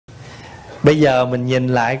Bây giờ mình nhìn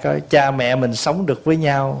lại coi, cha mẹ mình sống được với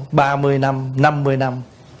nhau 30 năm, 50 năm.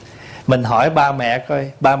 Mình hỏi ba mẹ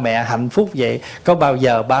coi, ba mẹ hạnh phúc vậy, có bao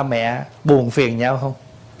giờ ba mẹ buồn phiền nhau không?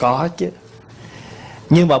 Có chứ.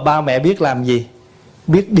 Nhưng mà ba mẹ biết làm gì?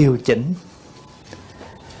 Biết điều chỉnh.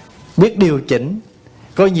 Biết điều chỉnh.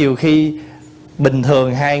 Có nhiều khi bình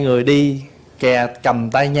thường hai người đi kè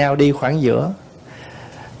cầm tay nhau đi khoảng giữa.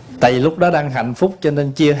 Tại vì lúc đó đang hạnh phúc cho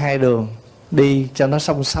nên chia hai đường đi cho nó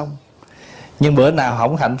song song. Nhưng bữa nào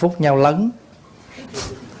không hạnh phúc nhau lấn.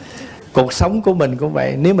 Cuộc sống của mình cũng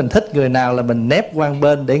vậy. Nếu mình thích người nào là mình nép qua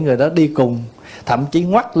bên để người đó đi cùng, thậm chí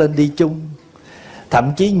ngoắt lên đi chung,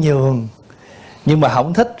 thậm chí nhường. Nhưng mà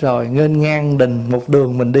không thích rồi nghênh ngang đình một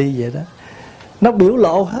đường mình đi vậy đó. Nó biểu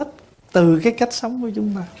lộ hết từ cái cách sống của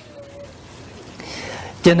chúng ta.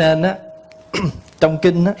 Cho nên á, trong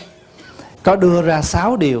kinh á, có đưa ra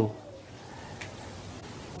 6 điều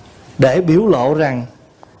để biểu lộ rằng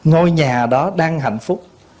ngôi nhà đó đang hạnh phúc.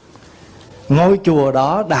 Ngôi chùa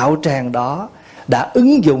đó, đạo tràng đó đã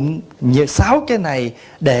ứng dụng 6 cái này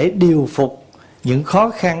để điều phục những khó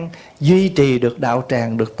khăn, duy trì được đạo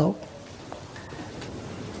tràng được tốt.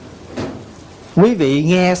 Quý vị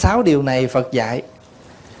nghe 6 điều này Phật dạy,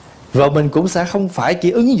 rồi mình cũng sẽ không phải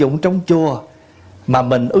chỉ ứng dụng trong chùa, mà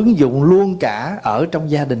mình ứng dụng luôn cả ở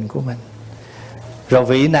trong gia đình của mình. Rồi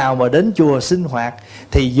vị nào mà đến chùa sinh hoạt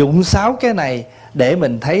thì dụng 6 cái này để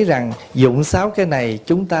mình thấy rằng dụng 6 cái này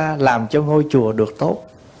chúng ta làm cho ngôi chùa được tốt.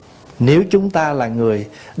 Nếu chúng ta là người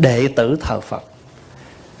đệ tử thờ Phật,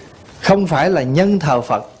 không phải là nhân thờ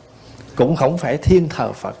Phật, cũng không phải thiên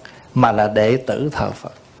thờ Phật, mà là đệ tử thờ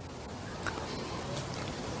Phật.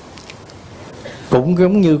 Cũng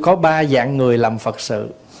giống như có 3 dạng người làm Phật sự.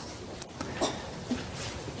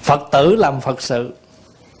 Phật tử làm Phật sự,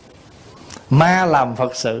 ma làm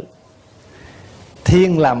Phật sự,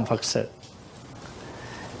 thiên làm Phật sự.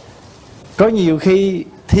 Có nhiều khi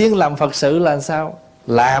thiên làm Phật sự là sao?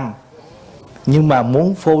 Làm, nhưng mà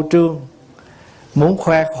muốn phô trương, muốn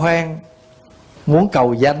khoe khoang, muốn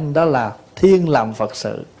cầu danh, đó là thiên làm Phật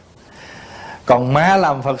sự. Còn ma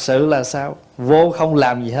làm Phật sự là sao? Vô không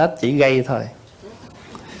làm gì hết, chỉ gây thôi,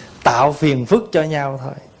 tạo phiền phức cho nhau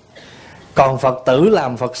thôi. Còn Phật tử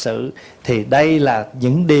làm Phật sự thì đây là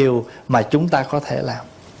những điều mà chúng ta có thể làm.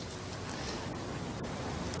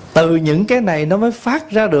 Từ những cái này nó mới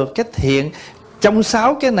phát ra được cái thiện. Trong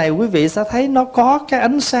 6 cái này quý vị sẽ thấy nó có cái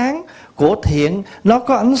ánh sáng của thiện, nó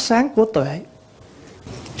có ánh sáng của tuệ.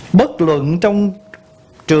 Bất luận trong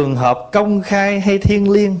trường hợp công khai hay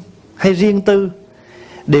thiêng liêng hay riêng tư,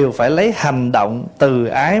 đều phải lấy hành động từ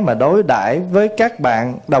ái mà đối đãi với các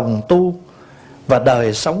bạn đồng tu và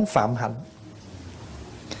đời sống phạm hạnh.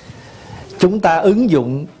 Chúng ta ứng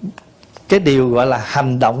dụng cái điều gọi là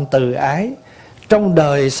hành động từ ái trong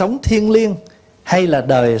đời sống thiêng liêng hay là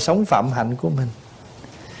đời sống phạm hạnh của mình.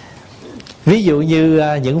 Ví dụ như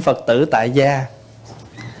những Phật tử tại gia,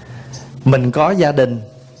 mình có gia đình,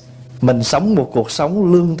 mình sống một cuộc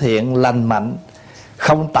sống lương thiện, lành mạnh,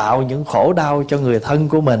 không tạo những khổ đau cho người thân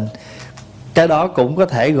của mình. Cái đó cũng có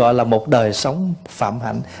thể gọi là một đời sống phạm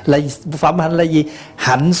hạnh. Phạm hạnh là gì?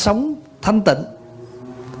 Hạnh sống thanh tịnh.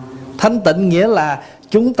 Thanh tịnh nghĩa là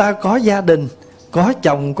chúng ta có gia đình, có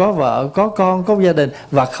chồng, có vợ, có con, có gia đình,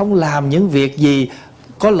 và không làm những việc gì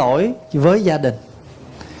có lỗi với gia đình,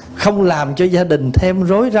 không làm cho gia đình thêm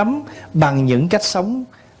rối rắm bằng những cách sống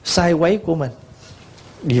sai quấy của mình,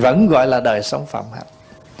 thì vẫn gọi là đời sống phạm hạnh.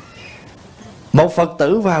 Một Phật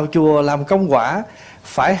tử vào chùa làm công quả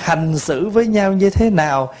phải hành xử với nhau như thế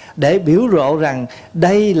nào để biểu lộ rằng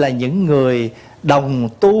đây là những người đồng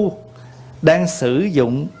tu đang sử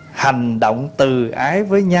dụng hành động từ ái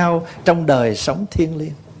với nhau trong đời sống thiêng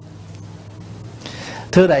liêng.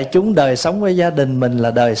 Thưa đại chúng, đời sống với gia đình mình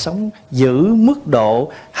là đời sống giữ mức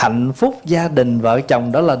độ hạnh phúc gia đình vợ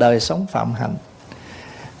chồng, đó là đời sống phạm hạnh.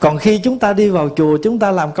 Còn khi chúng ta đi vào chùa, chúng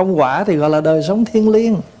ta làm công quả thì gọi là đời sống thiêng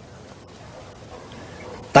liêng.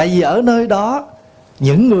 Tại vì ở nơi đó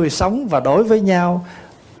những người sống và đối với nhau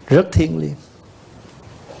rất thiêng liêng.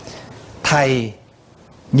 Thầy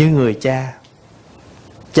như người cha,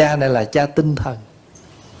 cha này là cha tinh thần.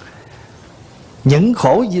 Những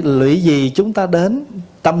khổ lụy gì chúng ta đến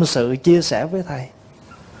tâm sự chia sẻ với thầy,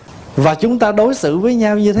 và chúng ta đối xử với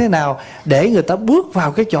nhau như thế nào để người ta bước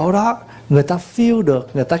vào cái chỗ đó, người ta feel được,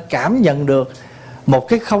 người ta cảm nhận được một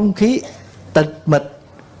cái không khí tịch mịch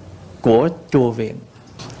của chùa viện.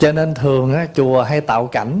 Cho nên thường á, chùa hay tạo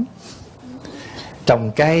cảnh,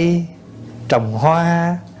 trồng cây, trồng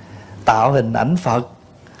hoa, tạo hình ảnh Phật,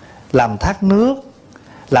 làm thác nước,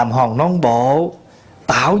 làm hòn non bộ,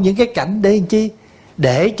 tạo những cái cảnh để làm chi?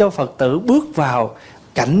 Để cho Phật tử bước vào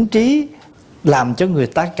cảnh trí làm cho người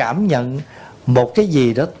ta cảm nhận một cái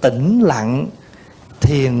gì đó tĩnh lặng,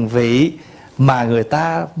 thiền vị, mà người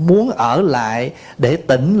ta muốn ở lại để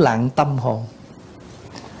tĩnh lặng tâm hồn.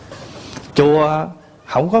 Chùa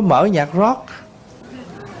không có mở nhạc rock,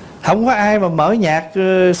 không có ai mà mở nhạc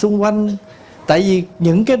xung quanh. Tại vì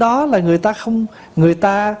những cái đó là người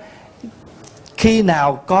ta khi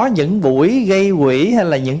nào có những buổi gây quỹ hay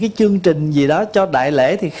là những cái chương trình gì đó cho đại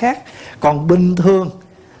lễ thì khác. Còn bình thường,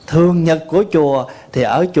 thường nhật của chùa thì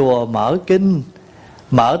ở chùa mở kinh,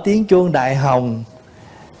 mở tiếng chuông đại hồng,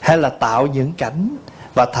 hay là tạo những cảnh,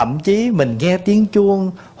 và thậm chí mình nghe tiếng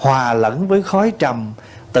chuông hòa lẫn với khói trầm,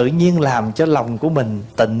 tự nhiên làm cho lòng của mình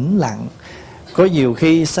tĩnh lặng. Có nhiều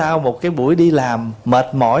khi sau một cái buổi đi làm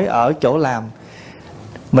mệt mỏi ở chỗ làm,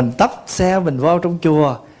 mình tấp xe mình vô trong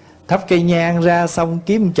chùa, thắp cây nhang ra xong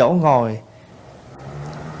kiếm một chỗ ngồi.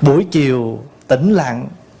 Buổi chiều tĩnh lặng,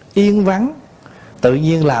 yên vắng, tự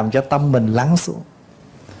nhiên làm cho tâm mình lắng xuống.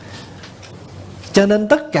 Cho nên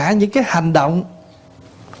tất cả những cái hành động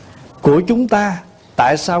của chúng ta,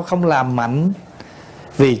 tại sao không làm mạnh?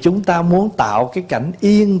 Vì chúng ta muốn tạo cái cảnh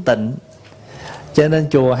yên tĩnh. Cho nên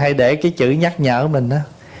chùa hay để cái chữ nhắc nhở mình đó: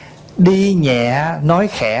 đi nhẹ nói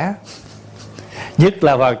khẽ. Nhất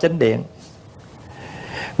là vào chánh điện.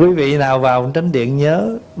 Quý vị nào vào chánh điện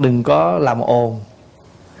nhớ đừng có làm ồn.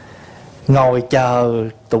 Ngồi chờ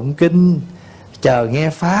tụng kinh, chờ nghe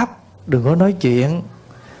pháp, đừng có nói chuyện.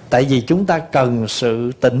 Tại vì chúng ta cần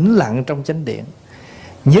sự tĩnh lặng trong chánh điện.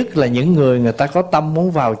 Nhất là những người ta có tâm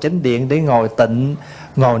muốn vào chánh điện để ngồi tịnh,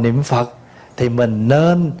 ngồi niệm Phật, thì mình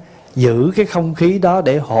nên giữ cái không khí đó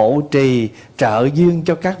để hộ trì, trợ duyên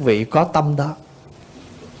cho các vị có tâm đó.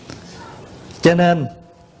 Cho nên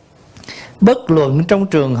bất luận trong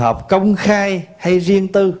trường hợp công khai hay riêng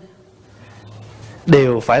tư,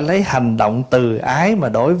 đều phải lấy hành động từ ái mà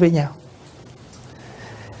đối với nhau.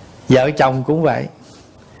 Vợ chồng cũng vậy,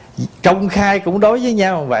 công khai cũng đối với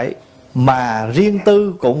nhau vậy, mà riêng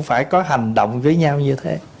tư cũng phải có hành động với nhau như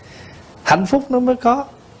thế. Hạnh phúc nó mới có,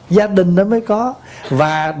 gia đình nó mới có,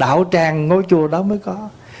 và đạo tràng ngôi chùa đó mới có.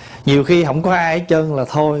 Nhiều khi không có ai hết trơn là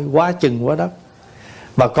thôi, quá chừng quá đất.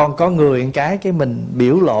 Mà còn có người cái mình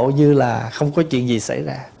biểu lộ như là không có chuyện gì xảy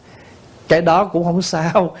ra. Cái đó cũng không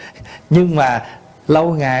sao, nhưng mà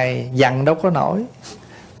lâu ngày dằn đâu có nổi.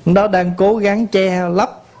 Nó đang cố gắng che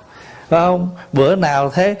lấp, phải không? Bữa nào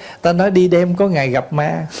thế ta nói đi đêm có ngày gặp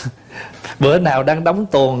ma, bữa nào đang đóng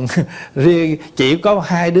tuồng riêng chỉ có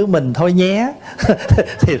hai đứa mình thôi nhé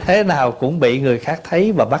thì thế nào cũng bị người khác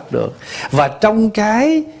thấy và bắt được. Và trong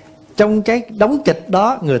cái đóng kịch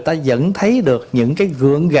đó, người ta vẫn thấy được những cái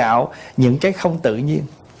gượng gạo, những cái không tự nhiên.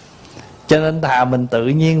 Cho nên thà mình tự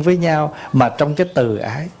nhiên với nhau mà trong cái từ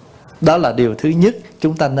ái. Đó là điều thứ nhất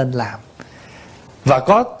chúng ta nên làm. Và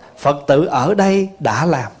có Phật tử ở đây đã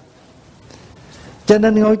làm, cho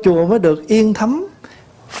nên ngôi chùa mới được yên thấm,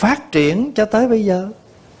 phát triển cho tới bây giờ.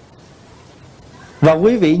 Và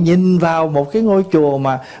quý vị nhìn vào một cái ngôi chùa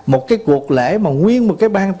mà một cái cuộc lễ mà nguyên một cái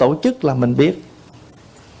ban tổ chức là mình biết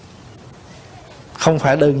không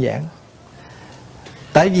phải đơn giản.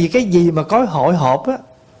 Tại vì cái gì mà có hội họp á,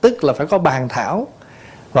 tức là phải có bàn thảo.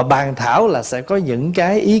 Và bàn thảo là sẽ có những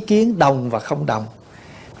cái ý kiến đồng và không đồng.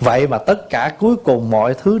 Vậy mà tất cả cuối cùng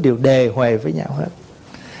mọi thứ đều đề huề với nhau hết.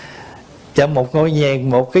 Cho một ngôi nhà,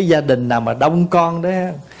 một cái gia đình nào mà đông con đó,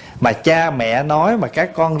 mà cha mẹ nói mà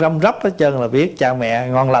các con răm rắp hết trơn là biết cha mẹ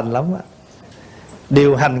ngon lành lắm đó.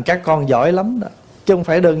 Điều hành các con giỏi lắm đó, chứ không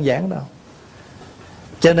phải đơn giản đâu.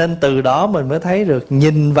 Cho nên từ đó mình mới thấy được,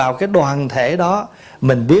 nhìn vào cái đoàn thể đó,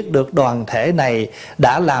 mình biết được đoàn thể này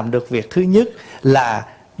đã làm được việc thứ nhất là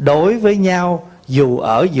đối với nhau, dù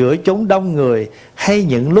ở giữa chốn đông người hay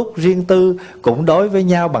những lúc riêng tư, cũng đối với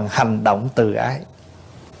nhau bằng hành động từ ái.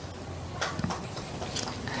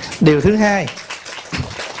 Điều thứ hai,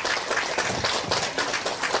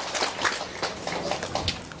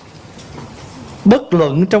 bất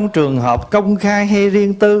luận trong trường hợp công khai hay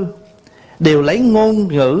riêng tư, đều lấy ngôn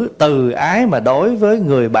ngữ từ ái mà đối với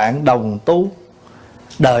người bạn đồng tu,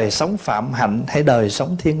 đời sống phạm hạnh hay đời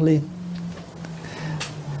sống thiêng liêng.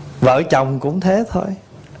 Vợ chồng cũng thế thôi.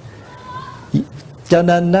 Cho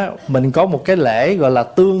nên đó, mình có một cái lễ gọi là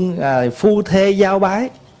phu thê giao bái.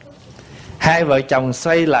 Hai vợ chồng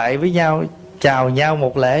xoay lại với nhau, chào nhau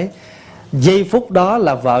một lễ. Giây phút đó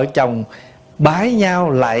là vợ chồng bái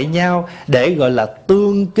nhau, lại nhau, để gọi là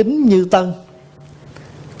tương kính như tân,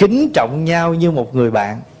 kính trọng nhau như một người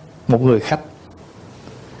bạn, một người khách.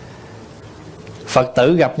 Phật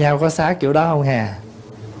tử gặp nhau có xá kiểu đó không Hà?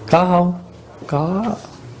 Có không? Có.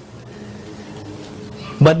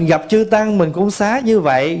 Mình gặp chư tăng mình cũng xá như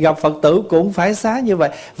vậy, gặp Phật tử cũng phải xá như vậy,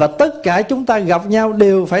 và tất cả chúng ta gặp nhau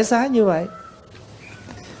đều phải xá như vậy.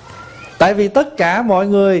 Tại vì tất cả mọi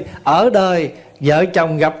người ở đời, vợ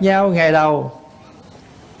chồng gặp nhau ngày đầu,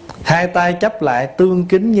 hai tay chắp lại tương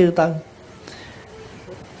kính như tân.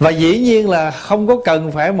 Và dĩ nhiên là không có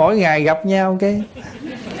cần phải mỗi ngày gặp nhau cái.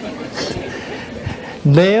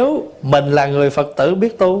 Nếu mình là người Phật tử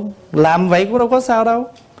biết tu, làm vậy cũng đâu có sao đâu.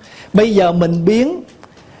 Bây giờ mình biến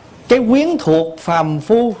cái quyến thuộc phàm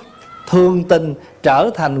phu thường tình trở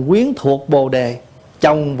thành quyến thuộc Bồ Đề.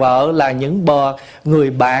 Chồng vợ là những người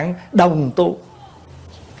bạn đồng tu.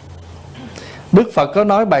 Đức Phật có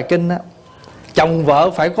nói bài kinh đó, chồng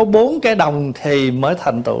vợ phải có 4 cái đồng thì mới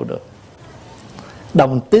thành tựu được.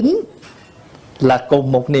 Đồng tín là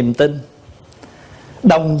cùng một niềm tin.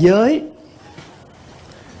 Đồng giới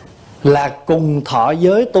là cùng thọ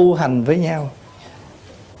giới tu hành với nhau.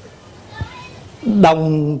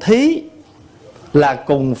 Đồng thí là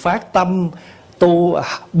cùng phát tâm tu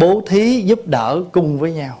bố thí giúp đỡ cùng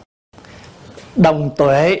với nhau. Đồng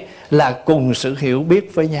tuệ là cùng sự hiểu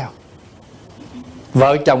biết với nhau.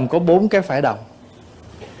 Vợ chồng có 4 cái phải đồng.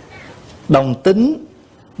 Đồng tín,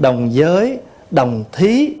 đồng giới, đồng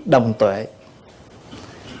thí, đồng tuệ.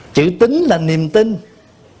 Chữ tín là niềm tin.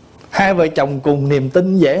 Hai vợ chồng cùng niềm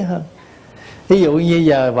tin dễ hơn. Ví dụ như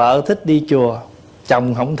giờ vợ thích đi chùa,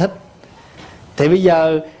 chồng không thích, thì bây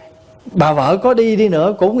giờ bà vợ có đi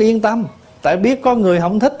nữa cũng yên tâm, tại biết có người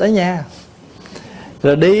không thích ở nhà.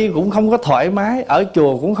 Rồi đi cũng không có thoải mái, ở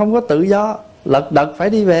chùa cũng không có tự do, lật đật phải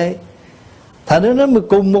đi về. Thành ra nó mới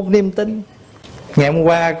cùng một niềm tin. Ngày hôm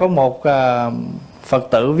qua có một Phật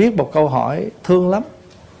tử viết một câu hỏi thương lắm.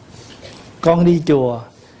 Con đi chùa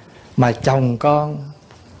mà chồng con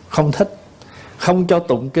không thích, không cho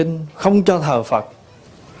tụng kinh, không cho thờ Phật,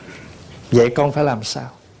 vậy con phải làm sao?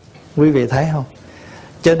 Quý vị thấy không?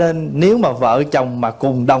 Cho nên nếu mà vợ chồng mà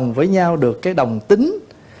cùng đồng với nhau được cái đồng tính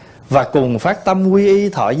và cùng phát tâm quy y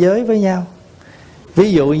thọ giới với nhau.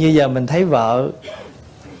 Ví dụ như giờ mình thấy vợ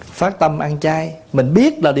phát tâm ăn chay, mình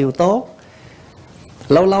biết là điều tốt,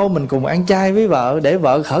 lâu lâu mình cùng ăn chay với vợ để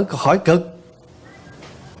vợ khỏi cực.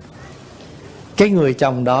 Cái người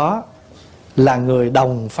chồng đó là người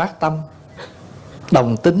đồng phát tâm,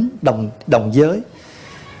 đồng tính, đồng giới.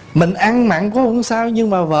 Mình ăn mặn cũng không sao, nhưng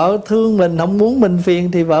mà vợ thương mình, không muốn mình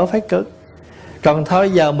phiền thì vợ phải cực. Còn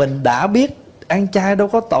thôi giờ mình đã biết ăn chay đâu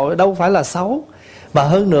có tội, đâu phải là xấu. Mà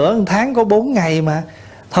hơn nữa 1 tháng có 4 ngày mà,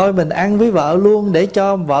 thôi mình ăn với vợ luôn để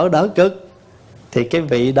cho vợ đỡ cực. Thì cái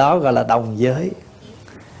vị đó gọi là đồng giới.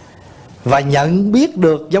 Và nhận biết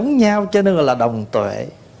được giống nhau cho nên gọi là đồng tuệ.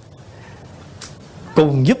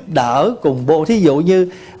 Cùng giúp đỡ, cùng bố. Thí dụ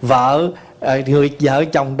như người vợ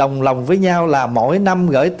chồng đồng lòng với nhau là mỗi năm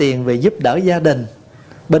gửi tiền về giúp đỡ gia đình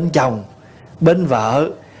bên chồng, bên vợ.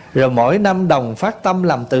 Rồi mỗi năm đồng phát tâm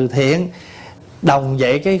làm từ thiện. Đồng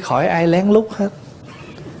vậy cái khỏi ai lén lút hết.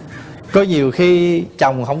 Có nhiều khi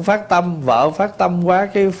chồng không phát tâm, vợ phát tâm quá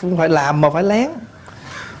cái không phải làm mà phải lén.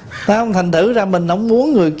 Không? Thành thử ra mình không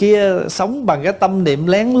muốn người kia sống bằng cái tâm niệm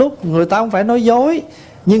lén lút. Người ta không phải nói dối,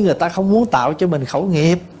 nhưng người ta không muốn tạo cho mình khẩu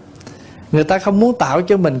nghiệp. Người ta không muốn tạo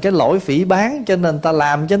cho mình cái lỗi phỉ báng, cho nên người ta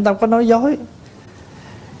làm chứ người ta không có nói dối.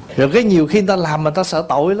 Rồi cái nhiều khi người ta làm mà người ta sợ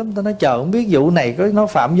tội lắm. Ta nói trời, không biết vụ này có nó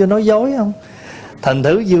phạm vô nói dối không. Thành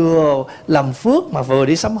thử vừa làm phước mà vừa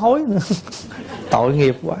đi sám hối nữa. Tội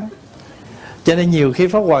nghiệp quá. Cho nên nhiều khi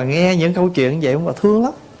Pháp Hòa nghe những câu chuyện vậy mà thương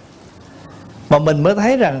lắm. Mà mình mới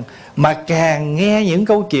thấy rằng mà càng nghe những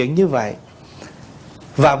câu chuyện như vậy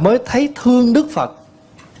và mới thấy thương Đức Phật.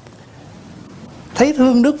 Thấy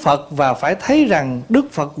thương Đức Phật và phải thấy rằng Đức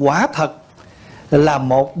Phật quả thật là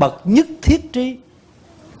một bậc nhất thiết trí.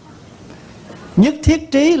 Nhất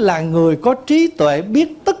thiết trí là người có trí tuệ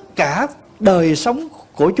biết tất cả đời sống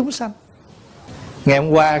của chúng sanh. Ngày hôm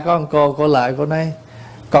qua có một cô lại cô nói: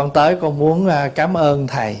 con tới con muốn cảm ơn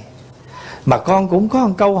thầy, mà con cũng có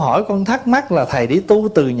một câu hỏi con thắc mắc là thầy đi tu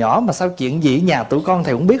từ nhỏ mà sao chuyện gì nhà tụi con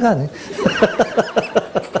thầy cũng biết hết.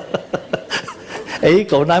 Ý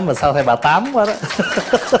cô nói mà sao thầy bà tám quá đó.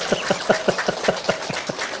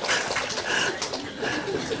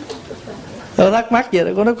 Tôi thắc mắc vậy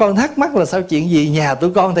đó. Con nói con thắc mắc là sao chuyện gì nhà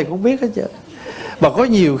tụi con thầy cũng biết hết chứ. Mà có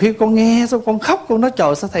nhiều khi con nghe xong con khóc, con nói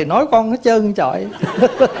trời sao thầy nói con hết trơn trời.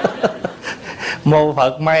 Mô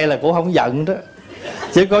Phật may là cũng không giận đó,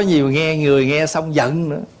 chứ có nhiều người nghe xong giận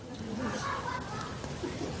nữa.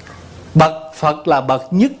 Bậc Phật là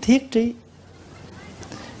bậc nhất thiết trí,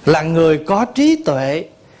 là người có trí tuệ,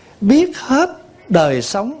 biết hết đời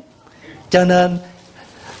sống. Cho nên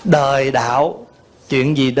đời đạo,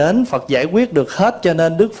 chuyện gì đến Phật giải quyết được hết. Cho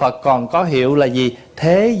nên Đức Phật còn có hiệu là gì?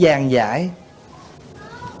 Thế gian giải.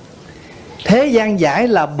 Thế gian giải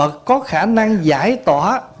là bậc có khả năng giải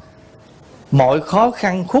tỏa mọi khó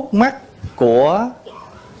khăn khúc mắc của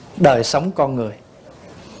đời sống con người.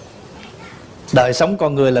 Đời sống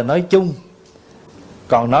con người là nói chung,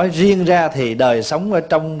 còn nói riêng ra thì đời sống ở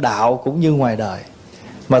trong đạo cũng như ngoài đời.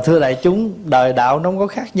 Mà thưa đại chúng, đời đạo nó không có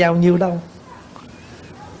khác nhau nhiêu đâu.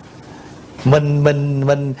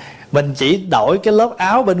 Mình chỉ đổi cái lớp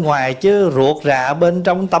áo bên ngoài, chứ ruột rà bên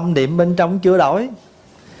trong, tâm niệm bên trong chưa đổi.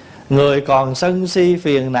 Người còn sân si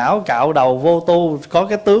phiền não cạo đầu vô tu, có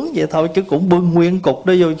cái tướng vậy thôi, chứ cũng bưng nguyên cục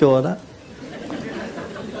đó vô chùa đó.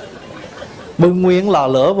 Bưng nguyên lò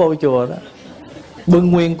lửa vô chùa đó,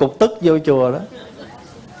 bưng nguyên cục tức vô chùa đó.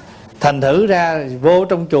 Thành thử ra vô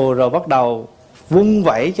trong chùa rồi bắt đầu vung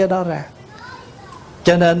vẩy cái đó ra.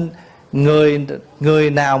 Cho nên người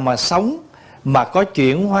nào mà sống mà có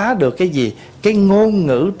chuyển hóa được cái gì? Cái ngôn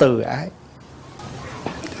ngữ từ ái.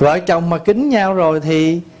 Vợ chồng mà kính nhau rồi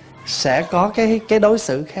thì sẽ có cái đối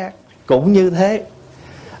xử khác. Cũng như thế,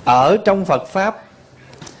 ở trong Phật Pháp,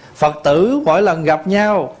 Phật tử mỗi lần gặp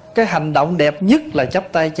nhau, cái hành động đẹp nhất là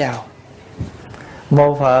chắp tay chào.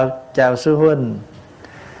 Mô Phật, chào sư huynh.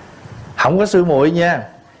 Không có sư muội nha,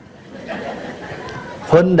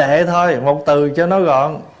 huynh đệ thôi, một từ cho nó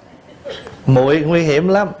gọn. Muội nguy hiểm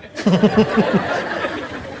lắm.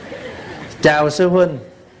 Chào sư huynh,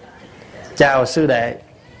 chào sư đệ.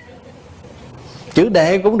 Chữ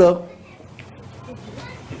đệ cũng được,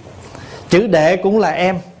 chữ đệ cũng là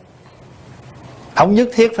em, không nhất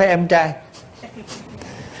thiết phải em trai.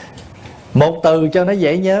 Một từ cho nó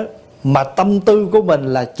dễ nhớ. Mà tâm tư của mình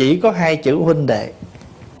là chỉ có hai chữ huynh đệ.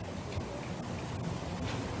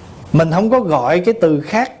 Mình không có gọi cái từ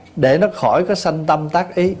khác để nó khỏi có sanh tâm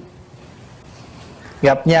tác ý.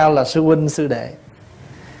 Gặp nhau là sư huynh sư đệ.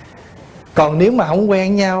 Còn nếu mà không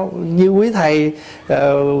quen nhau, như quý thầy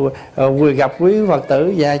vừa gặp quý Phật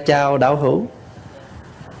tử, dạ chào đạo hữu.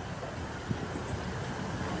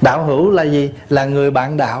 Đạo hữu là gì? Là người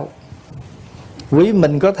bạn đạo. Quý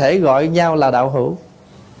mình có thể gọi nhau là đạo hữu,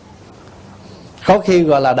 có khi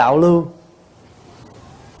gọi là đạo lưu.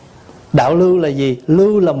 Đạo lưu là gì?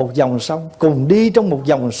 Lưu là một dòng sông, cùng đi trong một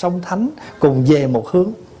dòng sông thánh, cùng về một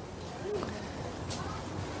hướng.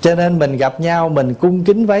 Cho nên mình gặp nhau, mình cung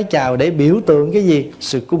kính vái chào để biểu tượng cái gì?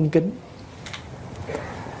 Sự cung kính.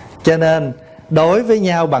 Cho nên đối với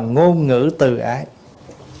nhau bằng ngôn ngữ từ ái.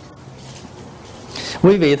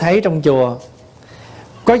 Quý vị thấy trong chùa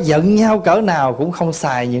có giận nhau cỡ nào cũng không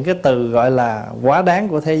xài những cái từ gọi là quá đáng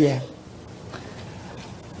của thế gian.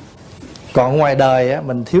 Còn ngoài đời á,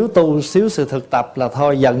 mình thiếu tu xíu sự thực tập là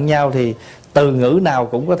thôi, giận nhau thì từ ngữ nào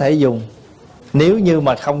cũng có thể dùng, nếu như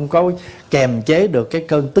mà không có kềm chế được cái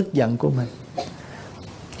cơn tức giận của mình.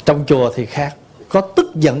 Trong chùa thì khác, có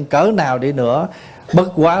tức giận cỡ nào đi nữa, bất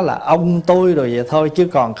quá là ông tôi rồi vậy thôi, chứ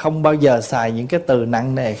còn không bao giờ xài những cái từ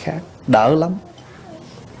nặng nề khác, đỡ lắm.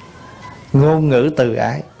 Ngôn ngữ từ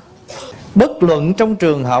ái. Bất luận trong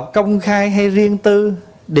trường hợp công khai hay riêng tư,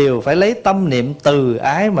 đều phải lấy tâm niệm từ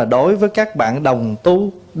ái mà đối với các bạn đồng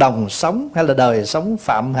tu, đồng sống, hay là đời sống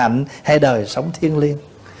phạm hạnh, hay đời sống thiêng liêng.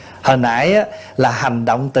 Hồi nãy á, là hành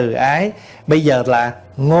động từ ái, bây giờ là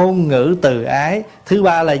ngôn ngữ từ ái. Thứ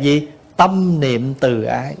ba là gì? Tâm niệm từ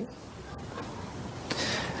ái.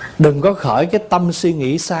 Đừng có khởi cái tâm suy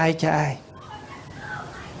nghĩ sai cho ai.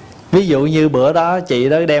 Ví dụ như bữa đó chị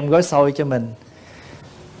đó đem gói xôi cho mình,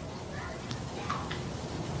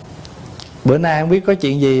 bữa nay không biết có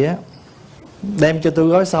chuyện gì á, đem cho tôi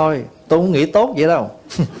gói xôi. Tôi không nghĩ tốt vậy đâu.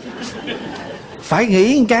 Phải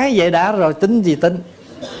nghĩ một cái vậy đã rồi tính gì tính.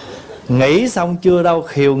 Nghĩ xong chưa đâu,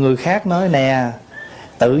 khiều người khác nói nè,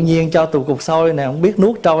 tự nhiên cho tôi cục xôi nè, không biết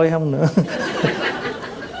nuốt trôi không nữa.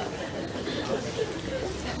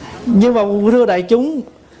 Nhưng mà thưa đại chúng,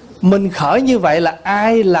 mình khởi như vậy là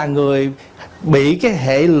ai là người bị cái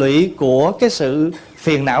hệ lụy của cái sự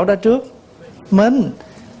phiền não đó trước? Mình.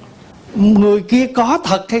 Người kia có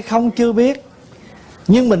thật hay không chưa biết,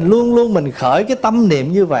 nhưng mình luôn luôn mình khởi cái tâm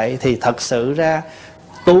niệm như vậy thì thật sự ra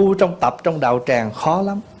tu trong tập trong đạo tràng khó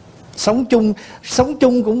lắm. Sống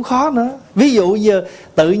chung cũng khó nữa. Ví dụ giờ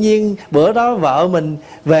tự nhiên bữa đó vợ mình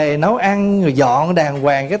về nấu ăn rồi dọn đàng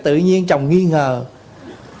hoàng, cái tự nhiên chồng nghi ngờ,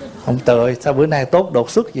 ông trời sao bữa nay tốt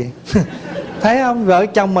đột xuất vậy. Thấy không? Vợ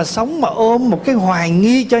chồng mà sống mà ôm một cái hoài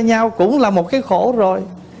nghi cho nhau cũng là một cái khổ rồi.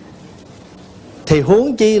 Thì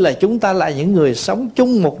huống chi là chúng ta là những người sống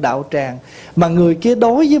chung một đạo tràng, mà người kia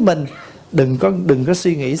đối với mình đừng có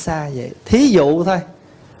suy nghĩ xa vậy. Thí dụ thôi,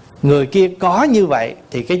 người kia có như vậy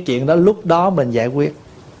thì cái chuyện đó lúc đó mình giải quyết.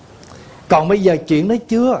 Còn bây giờ chuyện đó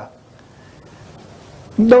chưa.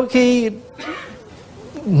 Đôi khi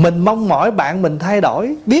mình mong mỏi bạn mình thay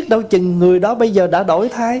đổi, biết đâu chừng người đó bây giờ đã đổi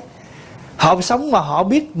thay. Họ sống mà họ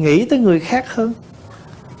biết nghĩ tới người khác hơn.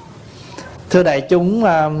 Thưa đại chúng,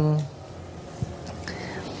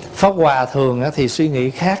 Pháp Hòa thường thì suy nghĩ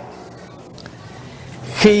khác.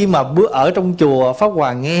 Khi mà ở trong chùa, Pháp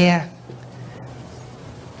Hòa nghe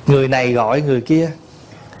người này gọi người kia: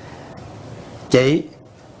 chị,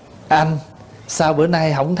 anh, sao bữa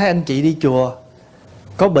nay không thấy anh chị đi chùa?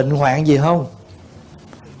 Có bệnh hoạn gì không?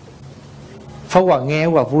 Pháp Hòa nghe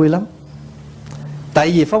Hòa vui lắm.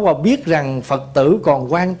 Tại vì Pháp Hòa biết rằng Phật tử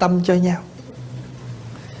còn quan tâm cho nhau.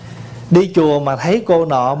 Đi chùa mà thấy cô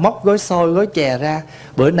nọ móc gói xôi gói chè ra: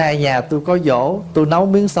 bữa nay nhà tôi có giỗ, tôi nấu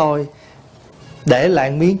miếng xôi, để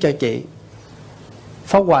lại miếng cho chị.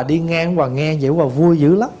 Pháp Hòa đi ngang Hòa nghe vậy Hòa vui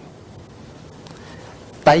dữ lắm.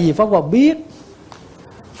 Tại vì Pháp Hòa biết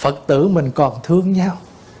Phật tử mình còn thương nhau,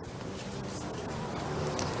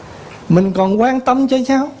 mình còn quan tâm cho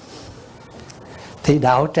nhau, thì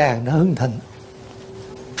đạo tràng nó hưng thịnh.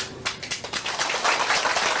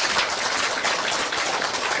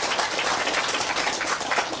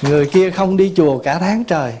 Người kia không đi chùa cả tháng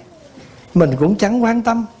trời, mình cũng chẳng quan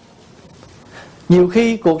tâm. Nhiều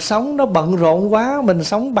khi cuộc sống nó bận rộn quá, mình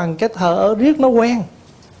sống bằng cái thờ ơ riết nó quen.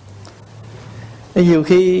 Nhiều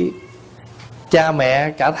khi cha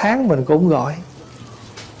mẹ cả tháng mình cũng gọi.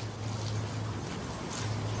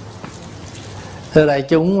 Thưa đại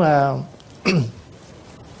chúng,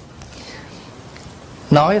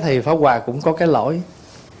 nói Thầy Pháp Hòa cũng có cái lỗi.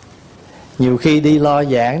 Nhiều khi đi lo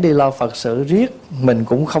giảng, đi lo Phật sự riết, mình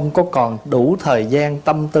cũng không có còn đủ thời gian,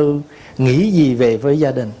 tâm tư nghĩ gì về với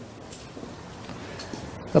gia đình.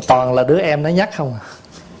 Toàn là đứa em nó nhắc không à.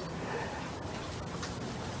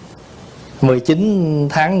 19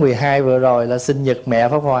 tháng 12 vừa rồi là sinh nhật mẹ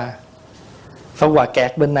Pháp Hòa. Pháp Hòa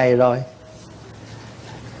kẹt bên này rồi,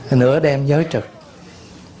 nửa đêm nhớ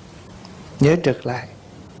trực lại,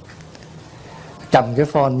 cầm cái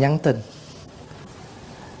phone nhắn tin.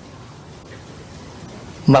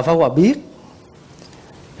 Mà Pháp Hòa biết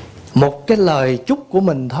một cái lời chúc của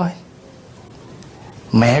mình thôi,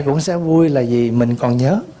 mẹ cũng sẽ vui là gì mình còn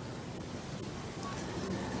nhớ.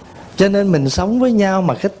 Cho nên mình sống với nhau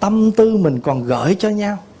mà cái tâm tư mình còn gửi cho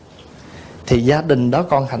nhau, thì gia đình đó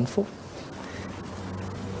còn hạnh phúc.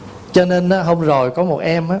 Cho nên hôm rồi có một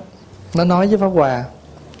em á, nó nói với Pháp Hòa: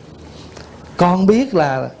 con biết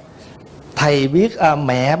là thầy biết,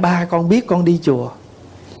 mẹ ba con biết con đi chùa,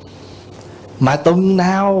 mà tuần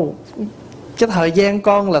nào cái thời gian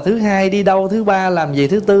con là thứ hai đi đâu, thứ ba làm gì,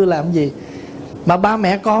 thứ tư làm gì, mà ba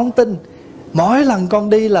mẹ con không tin. Mỗi lần con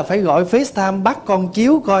đi là phải gọi FaceTime bắt con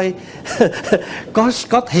chiếu coi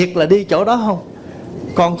có thiệt là đi chỗ đó không.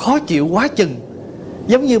 Con khó chịu quá chừng,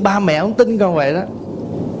 giống như ba mẹ không tin con vậy đó.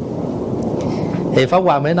 Thì Pháp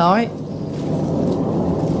Hòa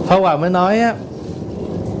mới nói á,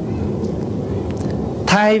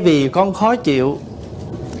 thay vì con khó chịu,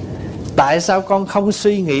 tại sao con không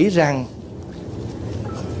suy nghĩ rằng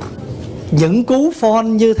những cú phone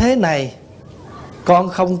như thế này con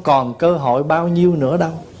không còn cơ hội bao nhiêu nữa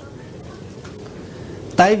đâu.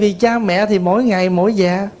 Tại vì cha mẹ thì mỗi ngày mỗi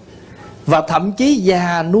già, và thậm chí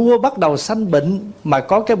già nua bắt đầu sanh bệnh, mà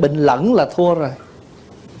có cái bệnh lẫn là thua rồi.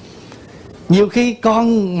 Nhiều khi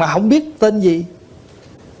con mà không biết tên gì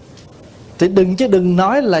thì đừng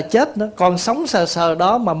nói là chết nữa, còn sống sờ sờ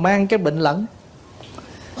đó mà mang cái bệnh lẫn,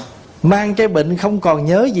 mang cái bệnh không còn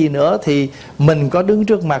nhớ gì nữa, thì mình có đứng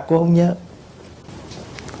trước mặt cô không nhớ.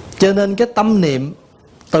 Cho nên cái tâm niệm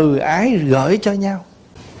từ ái gửi cho nhau.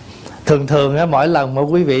 Thường á, mỗi lần mà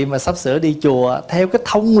quý vị mà sắp sửa đi chùa, theo cái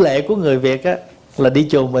thông lệ của người Việt á, là đi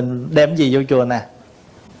chùa mình đem gì vô chùa nè?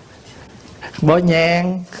 Bó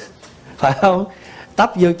nhang, phải không?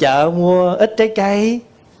 Tấp vô chợ mua ít trái cây,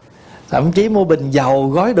 thậm chí mua bình dầu,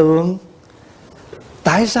 gói đường.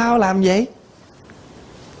 Tại sao làm vậy?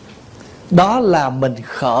 Đó là mình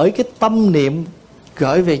khởi cái tâm niệm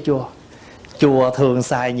gửi về chùa. Chùa thường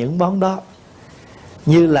xài những món đó,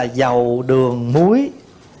 như là dầu, đường, muối,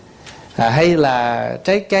 hay là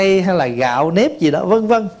trái cây, hay là gạo nếp gì đó, vân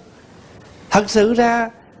vân. Thật sự ra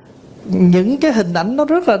những cái hình ảnh nó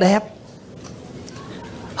rất là đẹp.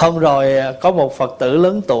 Hôm rồi có một Phật tử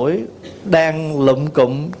lớn tuổi đang lụm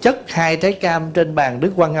cụm chất 2 trái cam trên bàn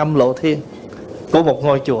Đức Quan Âm Lộ Thiên của một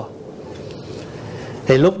ngôi chùa.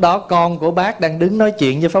 Thì lúc đó con của bác đang đứng nói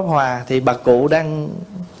chuyện với Pháp Hòa, thì bà cụ đang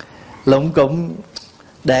lụm cụm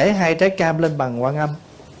để 2 trái cam lên bàn Quan Âm.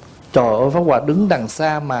 Trời ơi, Pháp Hòa đứng đằng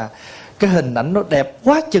xa mà cái hình ảnh nó đẹp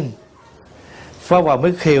quá chừng. Pháp Hòa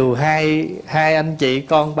mới khiều hai anh chị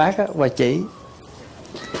con bác á, và chỉ: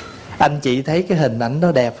 anh chị thấy cái hình ảnh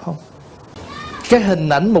nó đẹp không? Cái hình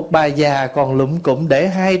ảnh một bà già còn lụm cụm để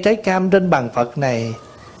 2 trái cam trên bàn Phật này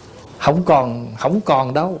không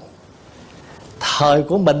còn đâu. Thời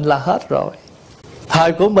của mình là hết rồi.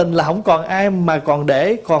 Thời của mình là không còn ai mà còn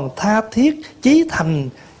để, còn tha thiết chí thành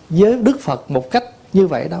với Đức Phật một cách như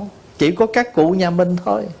vậy đâu. Chỉ có các cụ nhà mình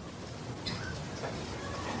thôi.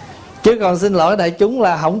 Chứ còn xin lỗi đại chúng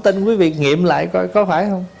là không tin, quý vị nghiệm lại coi có phải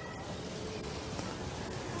không.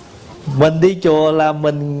 Mình đi chùa là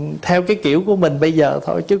mình theo cái kiểu của mình bây giờ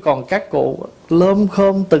thôi. Chứ còn các cụ lơm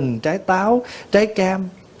khôm từng trái táo, trái cam.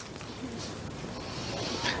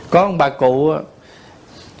 Có ông bà cụ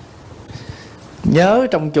nhớ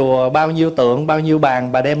trong chùa bao nhiêu tượng, bao nhiêu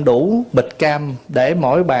bàn, bà đem đủ bịch cam để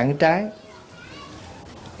mỗi bạn trái.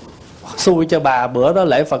 Xui cho bà bữa đó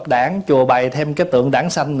lễ Phật đản, chùa bày thêm cái tượng đản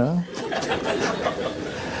xanh nữa.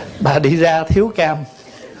 Bà đi ra thiếu cam,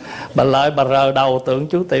 bà lợi bà rờ đầu tượng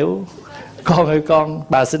chú Tiểu. Con ơi con,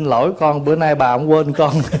 bà xin lỗi con, bữa nay bà không quên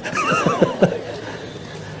con.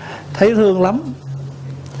 Thấy thương lắm.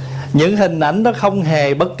 Những hình ảnh đó không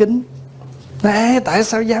hề bất kính. Ê, tại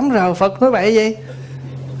sao dám rờ Phật nói vậy vậy?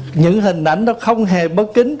 Những hình ảnh đó không hề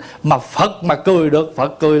bất kính. Mà Phật mà cười được,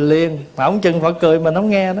 Phật cười liền. Mà không chừng Phật cười mình không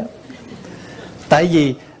nghe đó. Tại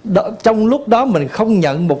vì đó, trong lúc đó mình không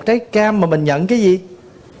nhận một trái cam, mà mình nhận cái gì?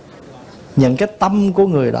 Nhận cái tâm của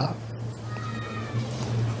người đó.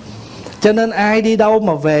 Cho nên ai đi đâu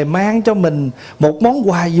mà về mang cho mình một món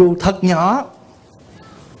quà dù thật nhỏ,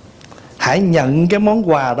 hãy nhận cái món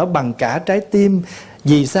quà đó bằng cả trái tim.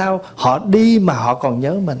 Vì sao? Họ đi mà họ còn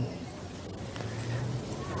nhớ mình.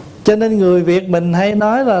 Cho nên người Việt mình hay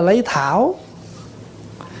nói là lấy thảo.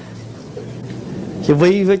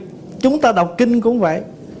 Vì chúng ta đọc kinh cũng vậy.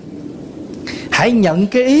 Hãy nhận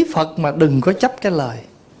cái ý Phật mà đừng có chấp cái lời.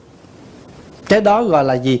 Cái đó gọi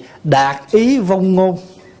là gì? Đạt ý vong ngôn.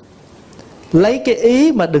 Lấy cái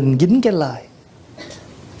ý mà đừng dính cái lời.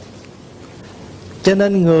 Cho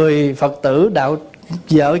nên người Phật tử đạo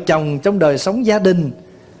vợ chồng trong đời sống gia đình,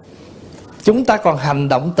 chúng ta còn hành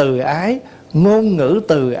động từ ái, ngôn ngữ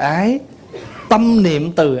từ ái, tâm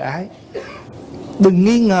niệm từ ái. Đừng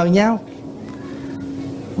nghi ngờ nhau,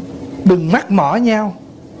 đừng mắc mỏ nhau.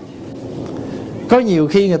 Có nhiều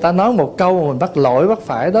khi người ta nói một câu mà mình bắt lỗi bắt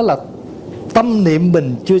phải, đó là tâm niệm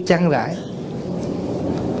mình chưa chăn rãi.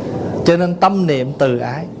 Cho nên tâm niệm từ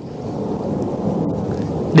ái.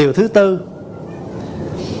 Điều thứ tư,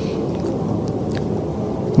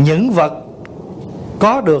 những vật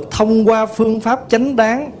có được thông qua phương pháp chánh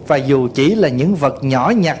đáng, và dù chỉ là những vật nhỏ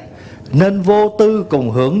nhặt, nên vô tư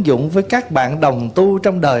cùng hưởng dụng với các bạn đồng tu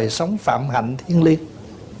trong đời sống phạm hạnh thiêng liêng.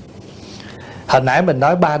 Hồi nãy mình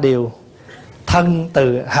nói 3 điều: thân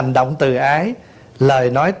từ, hành động từ ái, lời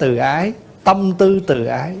nói từ ái, tâm tư từ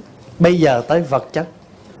ái. Bây giờ tới vật chất.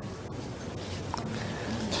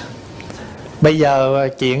 Bây giờ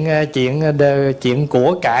chuyện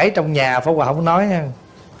của cải trong nhà Pháp Hòa không nói nha.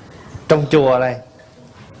 Trong chùa này,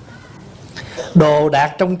 đồ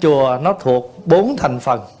đạc trong chùa nó thuộc 4 thành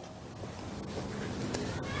phần.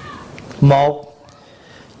 Một,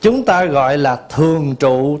 chúng ta gọi là thường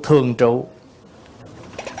trụ. Thường trụ.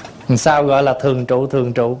 Sao gọi là thường trụ?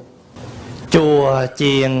 Thường trụ, chùa,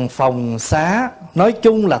 chiền, phòng, xá, nói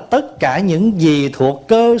chung là tất cả những gì thuộc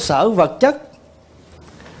cơ sở vật chất,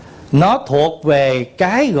 nó thuộc về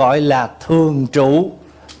cái gọi là thường trụ.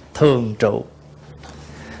 Thường trụ.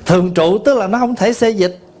 Thường trụ tức là nó không thể xê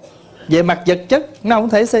dịch. Về mặt vật chất nó không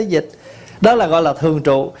thể xê dịch. Đó là gọi là thường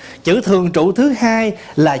trụ. Chữ thường trụ thứ hai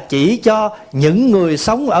là chỉ cho những người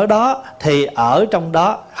sống ở đó, thì ở trong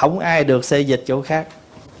đó không ai được xê dịch chỗ khác.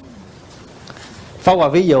 Pháp Hòa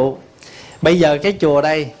ví dụ, bây giờ cái chùa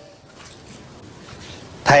đây,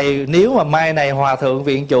 thầy nếu mà mai này hòa thượng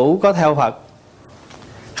viện chủ có theo Phật,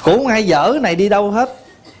 cũng không ai dở này đi đâu hết.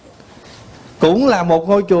 Cũng là một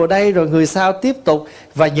ngôi chùa đây, rồi người sau tiếp tục,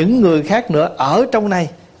 và những người khác nữa ở trong này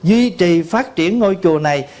duy trì phát triển ngôi chùa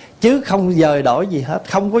này, chứ không dời đổi gì hết,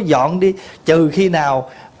 không có dọn đi, trừ khi nào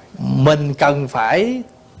mình cần phải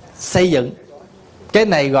xây dựng. Cái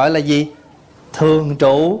này gọi là gì? Thường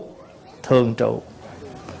trụ. Thường trụ.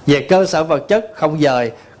 Về cơ sở vật chất không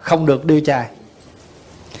dời, không được điêu chài.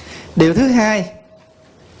 Điều thứ hai,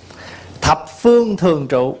 thập phương thường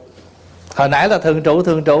trụ. Hồi nãy là thường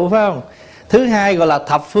trụ phải không? Thứ hai gọi là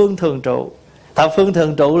thập phương thường trụ. Thập phương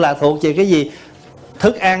thường trụ là thuộc về cái gì?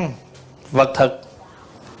 Thức ăn, vật thực.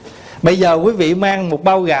 Bây giờ quý vị mang một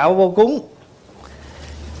bao gạo vô cúng,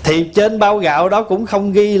 thì trên bao gạo đó cũng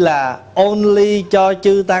không ghi là only cho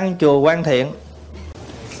chư tăng chùa Quan Thiện.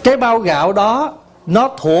 Cái bao gạo đó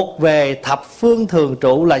nó thuộc về thập phương thường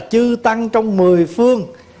trụ, là chư tăng trong 10 phương.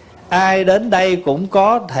 Ai đến đây cũng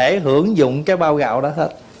có thể hưởng dụng cái bao gạo đó hết.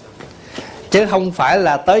 Chứ không phải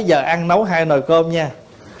là tới giờ ăn nấu 2 nồi cơm nha.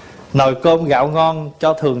 Nồi cơm gạo ngon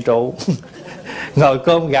cho thường trụ, nồi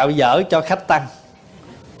cơm gạo dở cho khách tăng.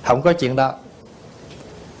 Không có chuyện đó.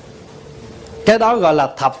 Cái đó gọi là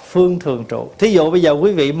thập phương thường trụ. Thí dụ bây giờ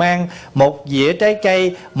quý vị mang một dĩa trái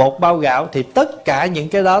cây, một bao gạo, thì tất cả những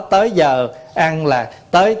cái đó tới giờ ăn là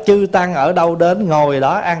tới chư tăng ở đâu đến ngồi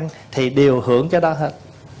đó ăn thì đều hưởng cái đó hết.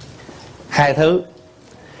 Hai thứ.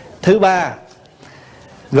 Thứ ba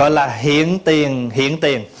gọi là hiện tiền. Hiện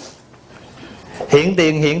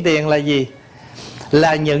tiền, hiện tiền là gì?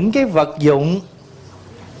 Là những cái vật dụng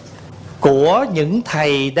của những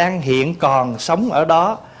thầy đang hiện còn sống ở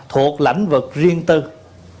đó, thuộc lãnh vực riêng tư.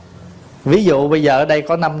 Ví dụ bây giờ ở đây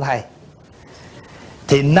có 5 thầy,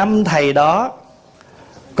 thì 5 thầy đó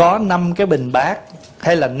có 5 cái bình bát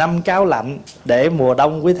hay là 5 cái áo lạnh để mùa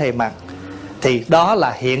đông quý thầy mặc, thì đó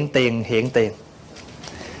là hiện tiền. Hiện tiền,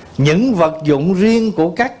 những vật dụng riêng của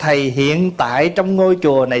các thầy hiện tại trong ngôi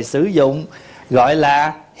chùa này sử dụng gọi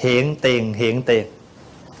là hiện tiền. Hiện tiền.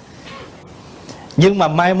 Nhưng mà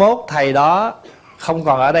mai mốt thầy đó không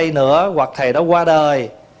còn ở đây nữa, hoặc thầy đó qua đời,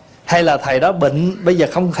 hay là thầy đó bệnh, bây giờ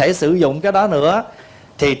không thể sử dụng cái đó nữa,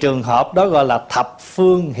 thì trường hợp đó gọi là thập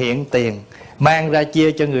phương hiện tiền, mang ra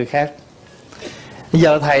chia cho người khác. Bây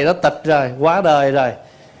giờ thầy đó tịch rồi, quá đời rồi,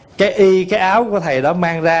 cái y cái áo của thầy đó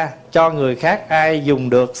mang ra cho người khác, ai dùng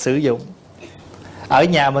được sử dụng. Ở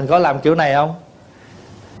nhà mình có làm kiểu này không?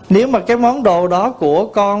 Nếu mà cái món đồ đó của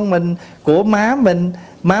con mình, của má mình,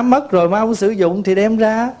 má mất rồi má không sử dụng, thì đem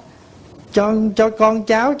ra cho con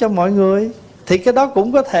cháu, cho mọi người. Thì cái đó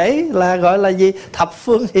cũng có thể là gọi là gì? Thập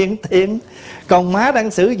phương hiện tiền. Còn má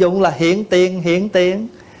đang sử dụng là hiện tiền. Hiện tiền.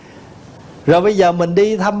 Rồi bây giờ mình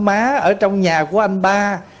đi thăm má ở trong nhà của anh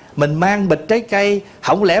ba, mình mang bịch trái cây,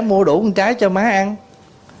 không lẽ mua đủ một trái cho má ăn?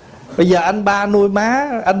 Bây giờ anh ba nuôi má,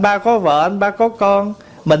 anh ba có vợ, anh ba có con,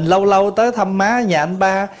 mình lâu lâu tới thăm má nhà anh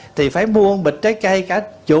ba thì phải mua một bịch trái cây cả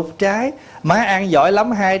chục trái. Má ăn giỏi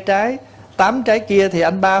lắm 2 trái, 8 trái kia thì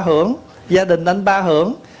anh ba hưởng, gia đình anh ba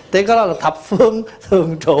hưởng. Thì có đó là thập phương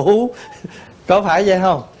thường trụ. Có phải vậy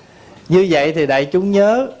không? Như vậy thì đại chúng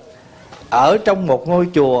nhớ, ở trong một ngôi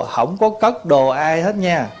chùa không có cất đồ ai hết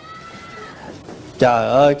nha. Trời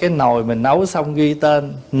ơi, cái nồi mình nấu xong ghi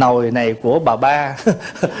tên, nồi này của bà ba,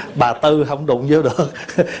 bà Tư không đụng vô được.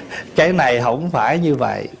 Cái này không phải như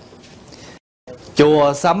vậy.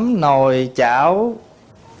 Chùa sắm nồi chảo,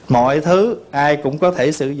 mọi thứ ai cũng có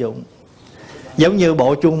thể sử dụng. Giống như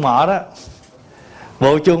bộ chuông mỏ đó.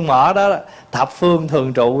 Bộ chuông mỏ đó là thập phương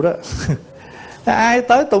thường trụ đó. Ai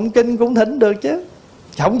tới tụng kinh cũng thỉnh được chứ,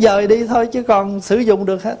 không dời đi thôi chứ còn sử dụng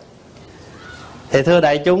được hết. Thì thưa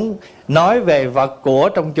đại chúng, nói về vật của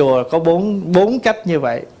trong chùa có bốn cách như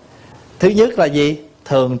vậy. Thứ nhất là gì?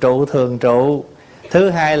 Thường trụ, thường trụ. Thứ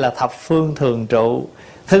hai là thập phương thường trụ.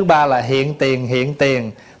 Thứ ba là hiện tiền, hiện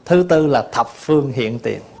tiền. Thứ tư là thập phương hiện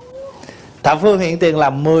tiền. Thập phương hiện tiền là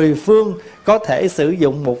 10 phương có thể sử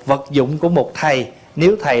dụng một vật dụng của một thầy,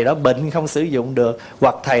 nếu thầy đó bệnh không sử dụng được,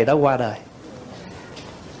 hoặc thầy đó qua đời.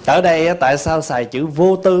 Ở đây tại sao xài chữ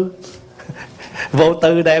vô tư? Vô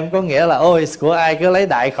tư đây có nghĩa là ôi của ai cứ lấy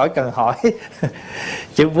đại khỏi cần hỏi.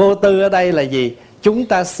 Chữ vô tư ở đây là gì? Chúng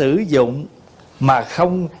ta sử dụng mà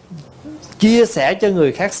không chia sẻ cho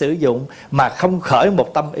người khác sử dụng, mà không khởi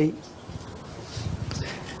một tâm ý.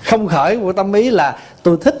 Không khởi một tâm ý là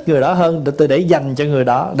tôi thích người đó hơn, tôi để dành cho người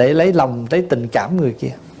đó, để lấy lòng, lấy tình cảm người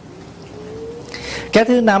kia. Cái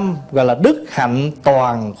thứ năm gọi là đức hạnh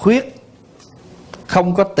toàn khuyết,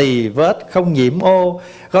 không có tì vết, không nhiễm ô,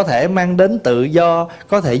 có thể mang đến tự do,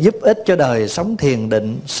 có thể giúp ích cho đời sống thiền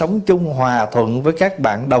định, sống chung hòa thuận với các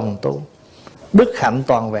bạn đồng tu. Đức hạnh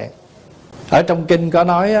toàn vẹn. Ở trong kinh có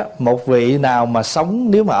nói một vị nào mà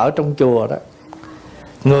sống, nếu mà ở trong chùa đó,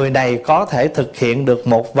 người này có thể thực hiện được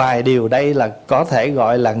một vài điều, đây là có thể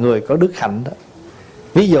gọi là người có đức hạnh đó.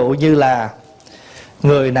 Ví dụ như là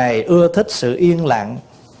người này ưa thích sự yên lặng,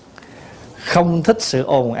 không thích sự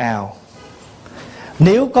ồn ào.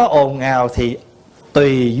 Nếu có ồn ào thì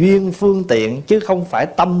tùy duyên phương tiện, chứ không phải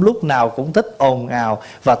tâm lúc nào cũng thích ồn ào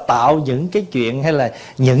và tạo những cái chuyện hay là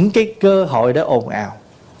những cái cơ hội để ồn ào.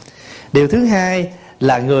 Điều thứ hai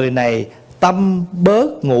là người này tâm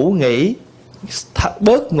bớt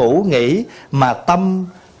ngủ nghỉ mà tâm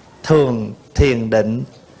thường thiền định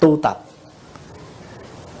tu tập,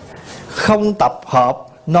 không tập hợp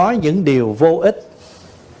nói những điều vô ích,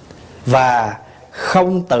 và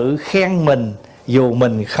không tự khen mình dù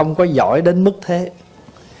mình không có giỏi đến mức thế.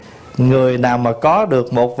 Người nào mà có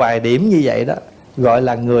được một vài điểm như vậy đó gọi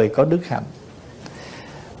là người có đức hạnh.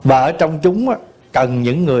 Và ở trong chúng cần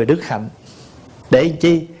những người đức hạnh. Để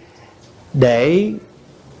chi? Để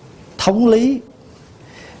thống lý.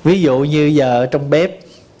 Ví dụ như giờ ở trong bếp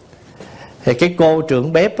thì cái cô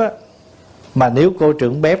trưởng bếp á, mà nếu cô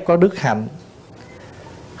trưởng bếp có đức hạnh,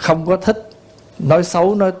 không có thích nói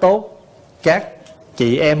xấu nói tốt các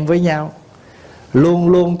chị em với nhau, luôn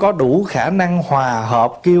luôn có đủ khả năng hòa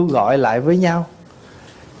hợp kêu gọi lại với nhau.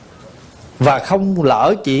 Và không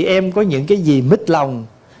lỡ chị em có những cái gì mít lòng,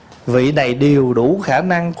 vị này đều đủ khả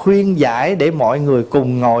năng khuyên giải để mọi người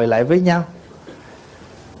cùng ngồi lại với nhau.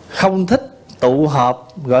 Không thích tụ họp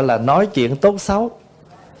gọi là nói chuyện tốt xấu.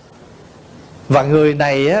 Và người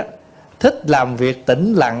này á, thích làm việc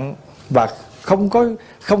tĩnh lặng và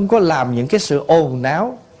không có làm những cái sự ồn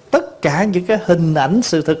náo. Tất cả những cái hình ảnh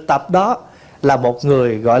sự thực tập đó là một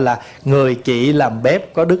người gọi là người chị làm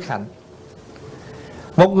bếp có đức hạnh.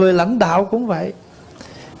 Một người lãnh đạo cũng vậy.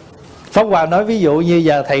 Pháp Hòa nói ví dụ như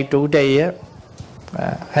giờ thầy trụ trì á,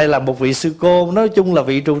 hay là một vị sư cô, nói chung là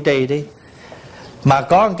vị trụ trì đi, mà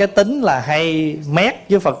có một cái tính là hay mét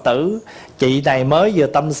với Phật tử. Chị này mới vừa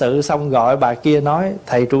tâm sự xong gọi bà kia nói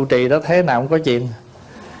thầy trụ trì đó thế nào không có chuyện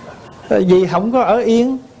gì, không có ở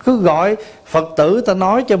yên, cứ gọi Phật tử ta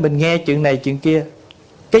nói cho mình nghe chuyện này chuyện kia.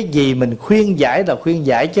 Cái gì mình khuyên giải là khuyên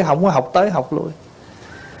giải, chứ không có học tới học lui.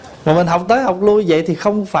 Mà mình học tới học lui vậy thì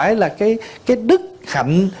không phải là cái đức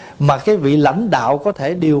hạnh mà cái vị lãnh đạo có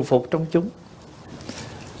thể điều phục trong chúng.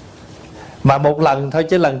 Mà một lần thôi,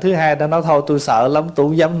 chứ lần thứ hai đã nói thôi tôi sợ lắm, tôi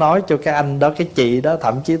không dám nói cho cái anh đó, cái chị đó,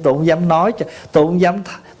 thậm chí tôi không dám nói cho, tôi không dám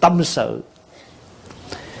tâm sự.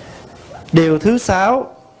 Điều thứ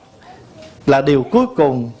 6 là điều cuối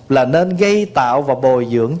cùng là nên gây tạo và bồi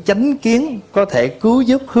dưỡng chánh kiến, có thể cứu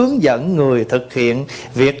giúp hướng dẫn người thực hiện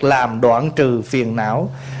việc làm đoạn trừ phiền não.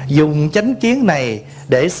 Dùng chánh kiến này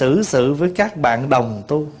để xử sự với các bạn đồng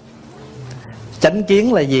tu. Chánh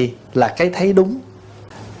kiến là gì? Là cái thấy đúng.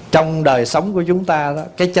 Trong đời sống của chúng ta đó,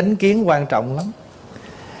 cái chánh kiến quan trọng lắm.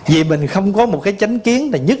 Vì mình không có một cái chánh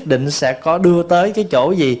kiến thì nhất định sẽ có đưa tới cái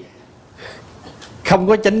chỗ gì? Không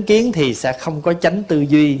có chánh kiến thì sẽ không có chánh tư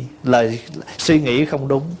duy, lời suy nghĩ không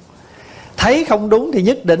đúng. Thấy không đúng thì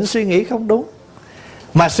nhất định suy nghĩ không đúng.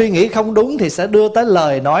 Mà suy nghĩ không đúng thì sẽ đưa tới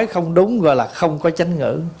lời nói không đúng, gọi là không có chánh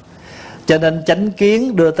ngữ. Cho nên chánh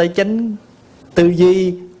kiến đưa tới chánh tư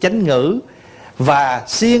duy, chánh ngữ. Và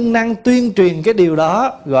siêng năng tuyên truyền cái điều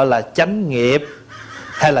đó gọi là chánh nghiệp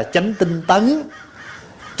hay là chánh tinh tấn.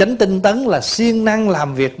 Chánh tinh tấn là siêng năng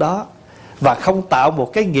làm việc đó và không tạo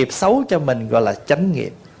một cái nghiệp xấu cho mình, gọi là chánh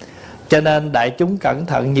nghiệp. Cho nên đại chúng cẩn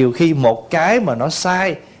thận, nhiều khi một cái mà nó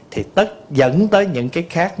sai thì dẫn tới những cái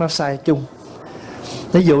khác nó sai chung.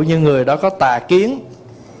 Ví dụ như người đó có tà kiến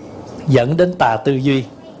dẫn đến tà tư duy,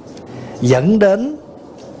 dẫn đến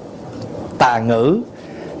tà ngữ,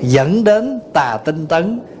 dẫn đến tà tinh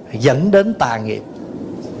tấn, dẫn đến tà nghiệp.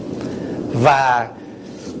 Và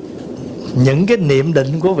những cái niệm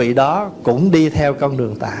định của vị đó cũng đi theo con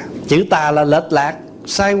đường tà. Chữ tà là lệch lạc,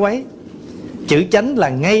 sai quấy. Chữ chánh là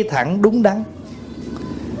ngay thẳng, đúng đắn.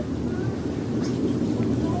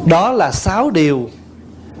 Đó là 6 điều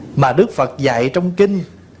mà Đức Phật dạy trong Kinh,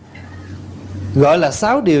 gọi là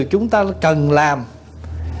 6 điều chúng ta cần làm.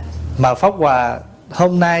 Mà Pháp Hòa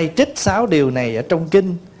hôm nay trích 6 điều này ở trong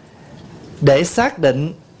Kinh để xác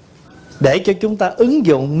định, để cho chúng ta ứng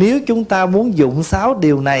dụng. Nếu chúng ta muốn dụng 6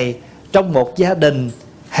 điều này trong một gia đình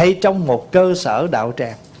hay trong một cơ sở đạo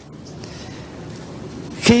tràng,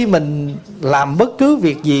 khi mình làm bất cứ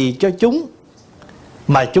việc gì cho chúng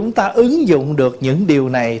mà chúng ta ứng dụng được những điều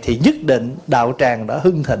này thì nhất định đạo tràng đã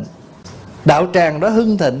hưng thịnh. Đạo tràng đó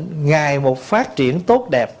hưng thịnh, ngày một phát triển tốt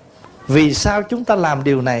đẹp. Vì sao chúng ta làm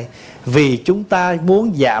điều này? Vì chúng ta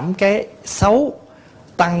muốn giảm cái xấu,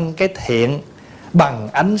 tăng cái thiện bằng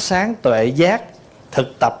ánh sáng tuệ giác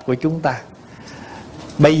thực tập của chúng ta.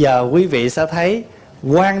 Bây giờ quý vị sẽ thấy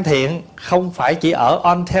quan thiện không phải chỉ ở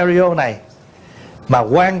Ontario này, mà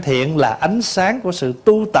quan thiện là ánh sáng của sự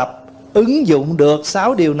tu tập, ứng dụng được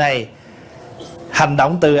 6 điều này: hành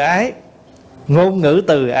động từ ái, ngôn ngữ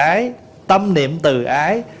từ ái, tâm niệm từ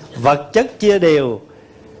ái, vật chất chia đều,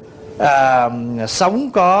 sống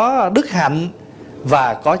có đức hạnh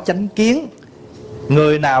và có chánh kiến.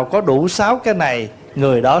 Người nào có đủ 6 cái này,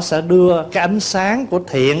 người đó sẽ đưa cái ánh sáng của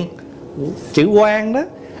thiện. Chữ quang đó,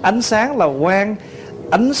 ánh sáng là quang,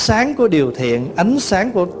 ánh sáng của điều thiện, ánh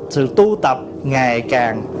sáng của sự tu tập ngày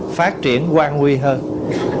càng phát triển quang huy hơn.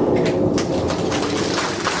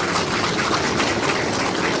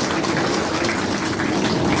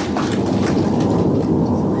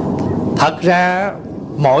 Thật ra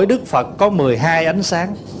mỗi Đức Phật có 12 ánh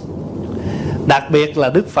sáng. Đặc biệt là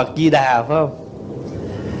Đức Phật Di Đà, phải không?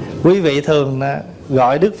 Quý vị thường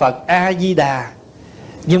gọi Đức Phật A Di Đà,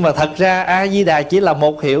 nhưng mà thật ra A Di Đà chỉ là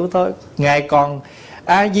một hiệu thôi. Ngài còn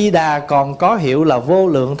A Di Đà còn có hiệu là vô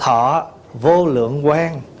lượng thọ, vô lượng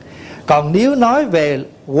quang. Còn nếu nói về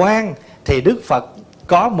quang thì Đức Phật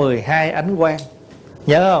có 12 ánh quang.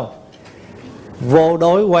 Nhớ không? Vô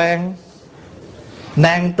đối quang,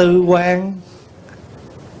 nan tư quang,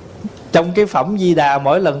 Trong cái phẩm Di Đà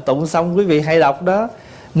mỗi lần tụng xong quý vị hay đọc đó: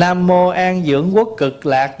 Nam mô an dưỡng quốc cực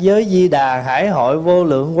lạc giới Di Đà hải hội vô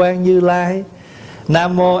lượng quang Như Lai.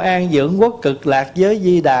 Nam mô an dưỡng quốc cực lạc giới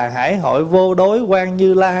Di Đà hải hội vô đối quang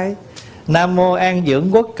Như Lai. Nam mô an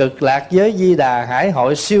dưỡng quốc cực lạc giới Di Đà hải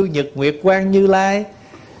hội siêu nhật nguyệt quang Như Lai.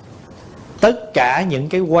 Tất cả những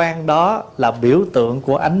cái quang đó là biểu tượng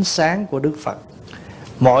của ánh sáng của Đức Phật.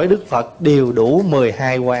 Mỗi Đức Phật đều đủ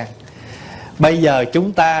 12 quang. Bây giờ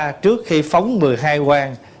chúng ta trước khi phóng 12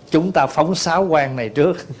 quang, chúng ta phóng 6 quang này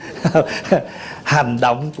trước.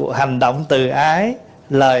 hành động từ ái,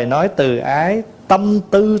 lời nói từ ái, tâm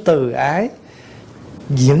tư từ ái.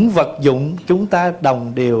 Những vật dụng chúng ta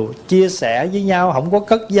đồng đều chia sẻ với nhau, không có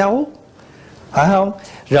cất giấu, phải không?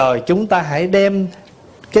 Rồi chúng ta hãy đem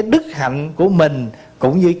cái đức hạnh của mình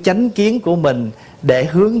cũng như chánh kiến của mình để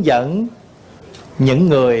hướng dẫn những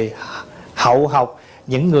người hậu học,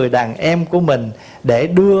 những người đàn em của mình, để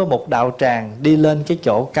đưa một đạo tràng đi lên cái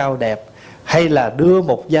chỗ cao đẹp, hay là đưa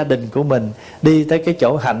một gia đình của mình đi tới cái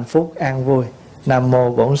chỗ hạnh phúc an vui. Nam mô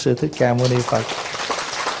Bổn Sư Thích Ca Mâu Ni Phật.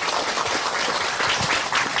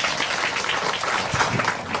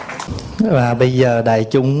 Và bây giờ đại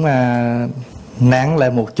chúng nán lại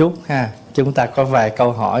một chút ha. Chúng ta có vài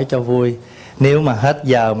câu hỏi cho vui. Nếu mà hết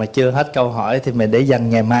giờ mà chưa hết câu hỏi thì mình để dành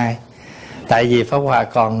ngày mai. Tại vì Pháp Hòa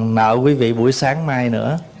còn nợ quý vị buổi sáng mai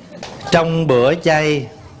nữa. Trong bữa chay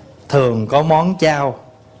thường có món chao,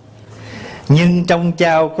 nhưng trong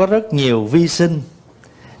chao có rất nhiều vi sinh.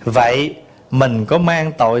 Vậy mình có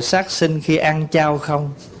mang tội sát sinh khi ăn chao không?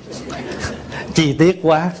 Chi tiết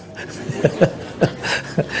quá.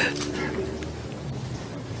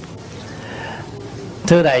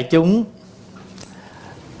 Thưa đại chúng,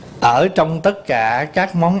 ở trong tất cả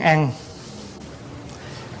các món ăn,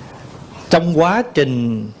 trong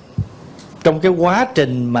cái quá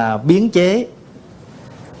trình mà biến chế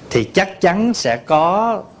thì chắc chắn sẽ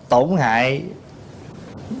có tổn hại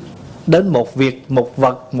đến một việc, một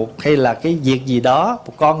vật, hay là cái việc gì đó,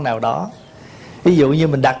 một con nào đó. Ví dụ như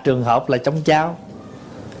mình đặt trường hợp là trong chao.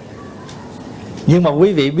 Nhưng mà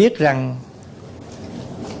quý vị biết rằng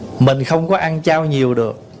mình không có ăn chao nhiều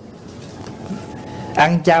được.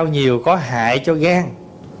 Ăn chao nhiều có hại cho gan.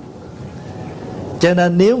 Cho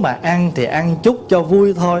nên nếu mà ăn thì ăn chút cho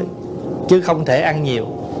vui thôi, chứ không thể ăn nhiều.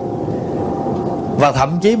 Và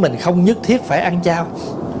thậm chí mình không nhất thiết phải ăn chao.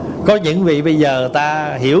 Có những vị bây giờ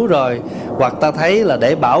ta hiểu rồi, hoặc ta thấy là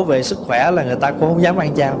để bảo vệ sức khỏe là người ta cũng không dám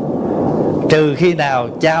ăn chao. Trừ khi nào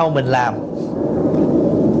chao mình làm,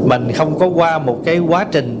 mình không có qua một cái quá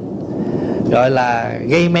trình gọi là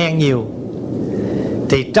gây men nhiều,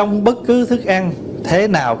 thì trong bất cứ thức ăn thế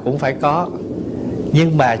nào cũng phải có.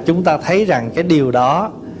 Nhưng mà chúng ta thấy rằng cái điều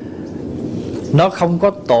đó nó không có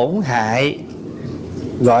tổn hại,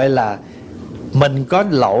 gọi là mình có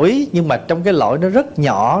lỗi, nhưng mà trong cái lỗi nó rất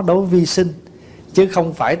nhỏ đối với vi sinh, chứ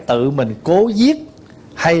không phải tự mình cố giết,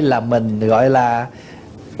 hay là mình gọi là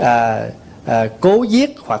cố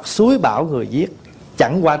giết hoặc xúi bảo người giết.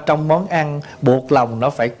 Chẳng qua trong món ăn buộc lòng nó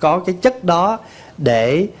phải có cái chất đó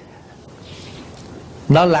để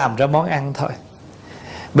nó làm ra món ăn thôi.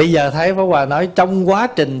 Bây giờ thấy Pháp Hòa nói trong quá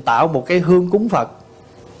trình tạo một cái hương cúng Phật,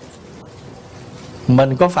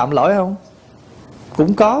 mình có phạm lỗi không?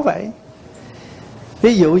 Cũng có vậy.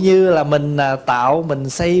 Ví dụ như là mình tạo, mình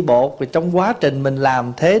xay bột, rồi trong quá trình mình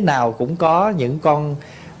làm thế nào cũng có những con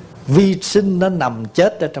vi sinh nó nằm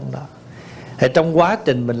chết ở trong đó. Thì trong quá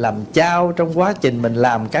trình mình làm chao, trong quá trình mình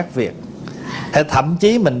làm các việc, hay thậm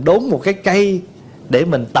chí mình đốn một cái cây để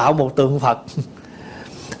mình tạo một tượng Phật,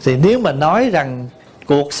 thì nếu mà nói rằng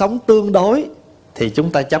cuộc sống tương đối thì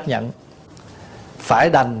chúng ta chấp nhận, phải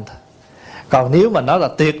đành. Còn nếu mà nói là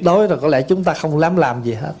tuyệt đối rồi có lẽ chúng ta không dám làm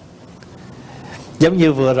gì hết. Giống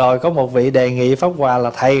như vừa rồi có một vị đề nghị Pháp Hòa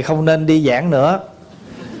là thầy không nên đi giảng nữa.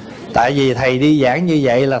 Tại vì thầy đi giảng như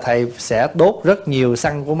vậy là thầy sẽ đốt rất nhiều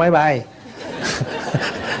xăng của máy bay.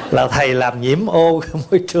 Là thầy làm nhiễm ô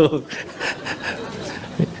môi trường.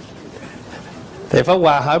 Thì Pháp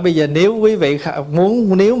Hòa hỏi bây giờ nếu quý vị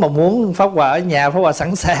nếu mà muốn Pháp Hòa ở nhà, Pháp Hòa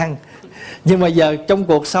sẵn sàng. Nhưng mà giờ trong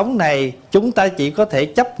cuộc sống này chúng ta chỉ có thể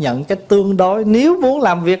chấp nhận cái tương đối. Nếu muốn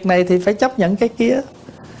làm việc này thì phải chấp nhận cái kia,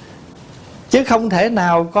 chứ không thể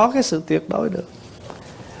nào có cái sự tuyệt đối được.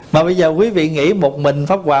 Mà bây giờ quý vị nghĩ một mình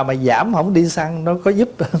Pháp Hòa mà giảm không đi xăng, nó có giúp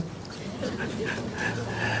đâu.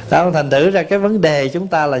 Đó, thành thử ra cái vấn đề chúng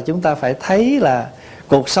ta là chúng ta phải thấy là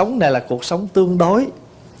cuộc sống này là cuộc sống tương đối.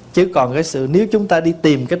 Chứ còn cái sự nếu chúng ta đi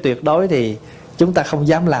tìm cái tuyệt đối thì chúng ta không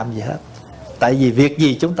dám làm gì hết. Tại vì việc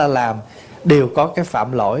gì chúng ta làm đều có cái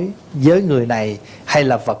phạm lỗi với người này hay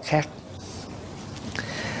là vật khác.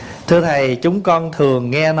 Thưa Thầy, chúng con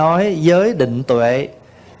thường nghe nói giới định tuệ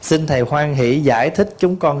xin Thầy hoan hỷ giải thích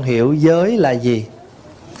chúng con hiểu giới là gì.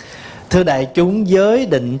 Thưa đại chúng, giới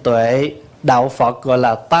định tuệ đạo Phật gọi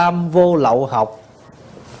là tam vô lậu học.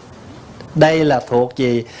 Đây là thuộc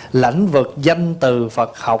gì? Lãnh vực danh từ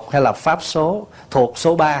Phật học hay là pháp số, thuộc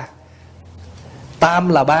số 3. Tam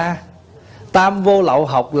là 3. Tam vô lậu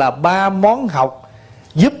học là 3 món học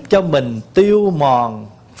giúp cho mình tiêu mòn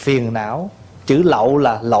phiền não. Chữ lậu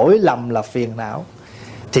là lỗi lầm, là phiền não.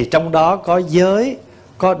 Thì trong đó có giới,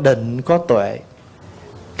 có định, có tuệ.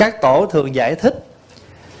 Các tổ thường giải thích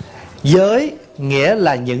giới nghĩa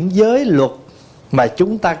là những giới luật mà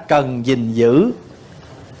chúng ta cần gìn giữ.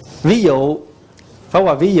 Ví dụ, Pháp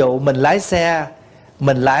Hòa ví dụ mình lái xe,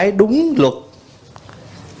 mình lái đúng luật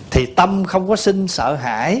thì tâm không có sinh sợ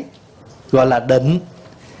hãi, gọi là định.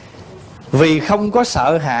 Vì không có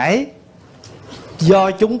sợ hãi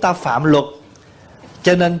do chúng ta phạm luật,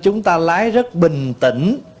 cho nên chúng ta lái rất bình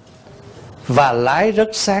tĩnh và lái rất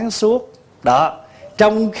sáng suốt. Đó,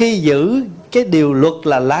 trong khi giữ cái điều luật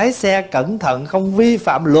là lái xe cẩn thận, không vi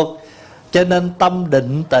phạm luật, cho nên tâm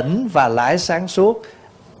định tĩnh và lái sáng suốt.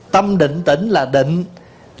 Tâm định tĩnh là định,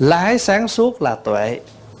 lái sáng suốt là tuệ.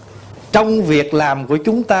 Trong việc làm của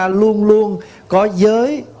chúng ta luôn luôn có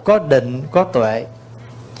giới, có định, có tuệ.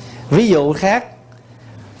 Ví dụ khác,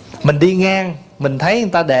 mình đi ngang, mình thấy người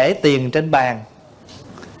ta để tiền trên bàn,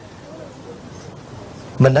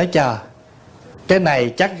 mình nói chờ, cái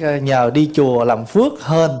này chắc nhờ đi chùa làm phước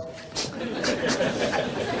hơn.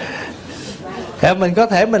 Mình có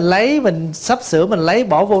thể mình lấy, mình sắp sửa mình lấy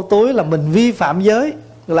bỏ vô túi là mình vi phạm giới,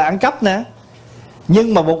 là ăn cắp nè.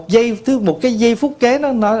 Nhưng mà một cái giây phút kế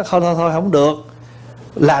nó nói thôi không được,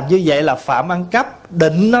 làm như vậy là phạm ăn cắp.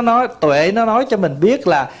 Định nó nói, tuệ nó nói cho mình biết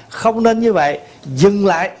là không nên như vậy, dừng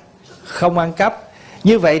lại, không ăn cắp.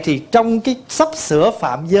 Như vậy thì trong cái sắp sửa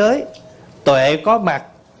phạm giới, tuệ có mặt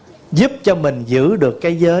giúp cho mình giữ được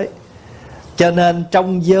cái giới. Cho nên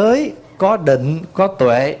trong giới có định, có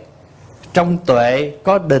tuệ. Trong tuệ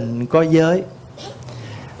có định, có giới.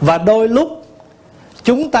 Và đôi lúc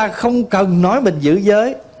chúng ta không cần nói mình giữ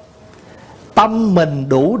giới. Tâm mình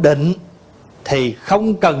đủ định thì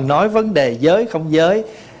không cần nói vấn đề giới không giới.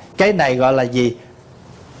 Cái này gọi là gì?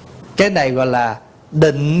 Cái này gọi là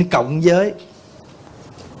định cộng giới.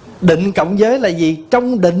 Định cộng giới là gì?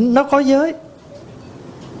 Trong định nó có giới.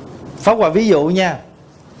 Pháp Hòa ví dụ nha.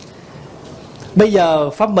 Bây giờ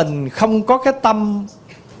Pháp mình không có cái tâm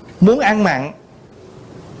muốn ăn mặn,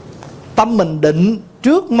 tâm mình định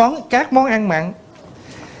trước các món ăn mặn.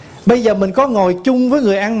 Bây giờ mình có ngồi chung với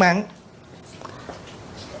người ăn mặn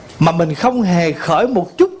mà mình không hề khởi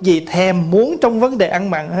một chút gì thèm muốn trong vấn đề ăn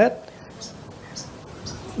mặn hết,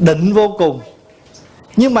 định vô cùng.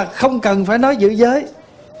 Nhưng mà không cần phải nói giữ giới.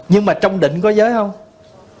 Nhưng mà trong định có giới không?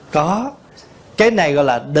 Có. Cái này gọi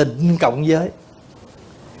là định cộng giới.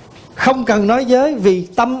 Không cần nói giới, vì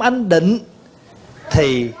tâm anh định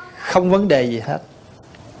thì không vấn đề gì hết.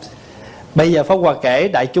 Bây giờ Pháp Hòa kể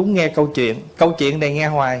đại chúng nghe câu chuyện. Câu chuyện này nghe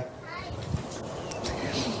hoài.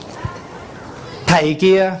 Thầy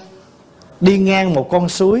kia đi ngang một con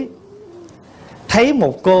suối, thấy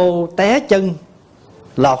một cô té chân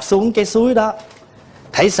lọt xuống cái suối đó.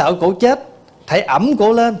 Thầy sợ cổ chết, thầy ẵm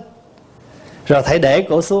cổ lên, rồi thầy để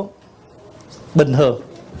cổ xuống. Bình thường.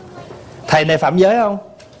 Thầy này phạm giới không?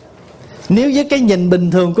 Nếu với cái nhìn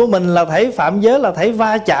bình thường của mình là thầy phạm giới, là thầy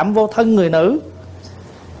va chạm vô thân người nữ.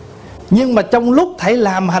 Nhưng mà trong lúc thầy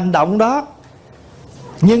làm hành động đó,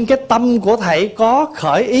 nhưng cái tâm của thầy có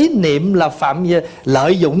khởi ý niệm là phạm giới,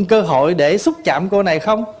 lợi dụng cơ hội để xúc chạm cô này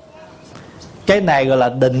không? Cái này gọi là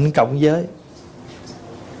định cộng giới.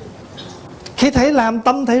 Khi thầy làm,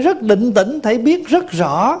 tâm thầy rất định tĩnh, thầy biết rất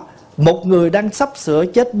rõ một người đang sắp sửa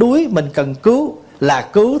chết đuối, mình cần cứu là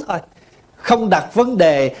cứu thôi, không đặt vấn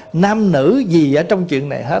đề nam nữ gì ở trong chuyện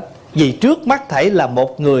này hết. Vì trước mắt thầy là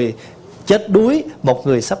một người chết đuối, một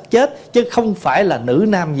người sắp chết, chứ không phải là nữ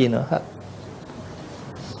nam gì nữa hết.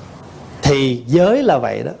 Thì giới là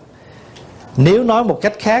vậy đó. Nếu nói một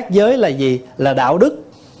cách khác, giới là gì? Là đạo đức.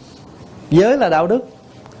 Giới là đạo đức.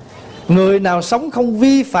 Người nào sống không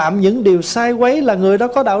vi phạm những điều sai quấy là người đó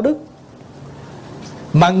có đạo đức.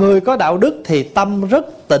 Mà người có đạo đức thì tâm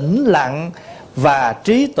rất tĩnh lặng và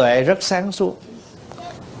trí tuệ rất sáng suốt,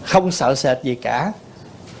 không sợ sệt gì cả.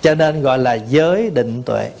 Cho nên gọi là giới định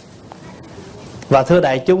tuệ. Và thưa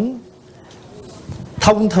đại chúng,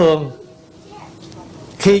 thông thường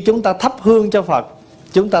khi chúng ta thắp hương cho Phật,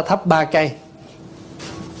 chúng ta thắp 3 cây.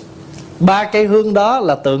 3 cây hương đó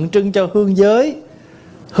là tượng trưng cho hương giới,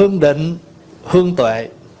 hương định, hương tuệ.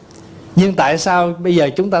 Nhưng tại sao bây giờ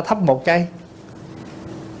chúng ta thắp 1 cây?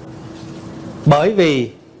 Bởi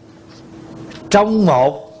vì trong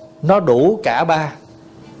một nó đủ cả 3.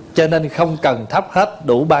 Cho nên không cần thắp hết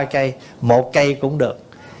đủ 3 cây, 1 cây cũng được.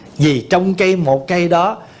 Vì trong cây 1 cây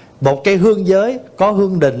đó, 1 cây hương giới có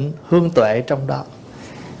hương định, hương tuệ trong đó.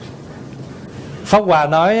 Pháp Hòa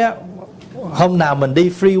nói á, hôm nào mình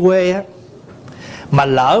đi freeway á, mà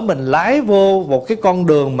lỡ mình lái vô một cái con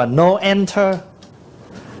đường mà no enter,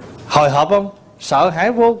 hồi hộp không? Sợ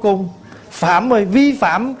hãi vô cùng. Phạm rồi, vi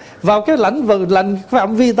phạm vào cái lãnh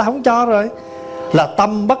phạm vi ta không cho rồi, là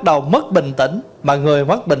tâm bắt đầu mất bình tĩnh. Mà người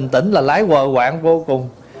mất bình tĩnh là lái quờ quạng vô cùng.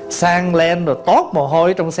 Sang len rồi tót mồ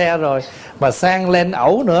hôi trong xe rồi, mà sang len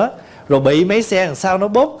ẩu nữa, rồi bị mấy xe làm sao nó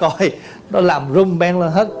bóp còi, nó làm rung beng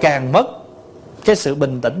lên hết, càng mất cái sự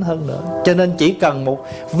bình tĩnh hơn nữa. Cho nên chỉ cần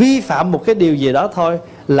vi phạm một cái điều gì đó thôi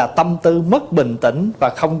là tâm tư mất bình tĩnh và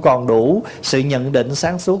không còn đủ sự nhận định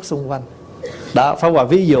sáng suốt xung quanh. Đó, Pháp Hòa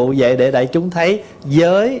ví dụ vậy để đại chúng thấy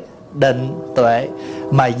giới, định, tuệ.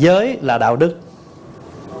 Mà giới là đạo đức.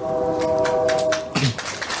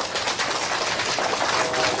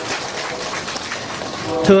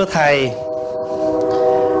 Thưa Thầy,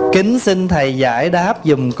 kính xin Thầy giải đáp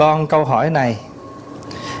giùm con câu hỏi này.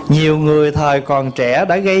 Nhiều người thời còn trẻ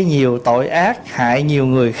đã gây nhiều tội ác, hại nhiều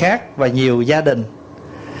người khác và nhiều gia đình.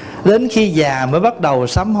 Đến khi già mới bắt đầu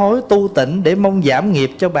sám hối tu tịnh để mong giảm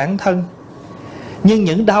nghiệp cho bản thân. Nhưng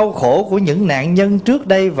những đau khổ của những nạn nhân trước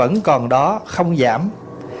đây vẫn còn đó, không giảm.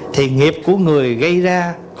 Thì nghiệp của người gây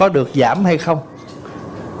ra có được giảm hay không?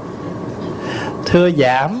 Thưa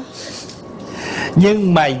giảm,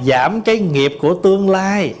 nhưng mà giảm cái nghiệp của tương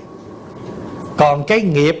lai, còn cái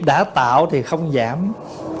nghiệp đã tạo thì không giảm.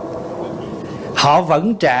 Họ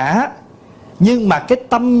vẫn trả, nhưng mà cái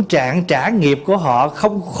tâm trạng trả nghiệp của họ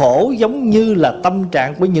không khổ giống như là tâm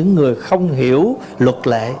trạng của những người không hiểu luật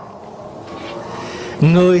lệ.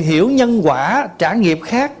 Người hiểu nhân quả trả nghiệp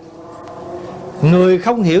khác, người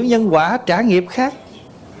không hiểu nhân quả trả nghiệp khác.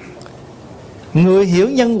 Người hiểu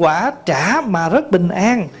nhân quả trả mà rất bình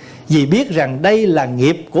an, vì biết rằng đây là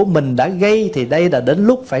nghiệp của mình đã gây, thì đây là đến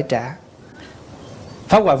lúc phải trả.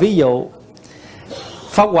 Pháp Hòa ví dụ,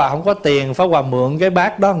 Pháp Hòa không có tiền, Pháp Hòa mượn cái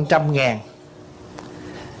bát đó 100.000.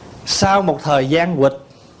 Sau một thời gian quỵt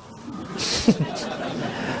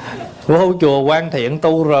vô chùa Quan Thiện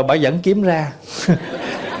tu rồi bà vẫn kiếm ra.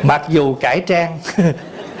 Mặc dù cải trang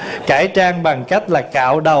cải trang bằng cách là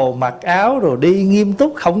cạo đầu, mặc áo, rồi đi nghiêm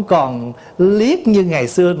túc, không còn liếc như ngày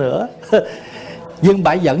xưa nữa. Nhưng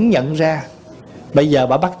bà vẫn nhận ra. Bây giờ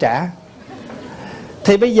bà bắt trả.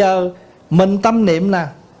 Thì bây giờ mình tâm niệm là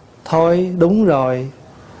thôi đúng rồi,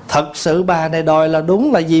 thật sự bà này đòi là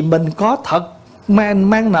đúng, là vì mình có thật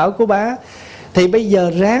mang nợ của bà. Thì bây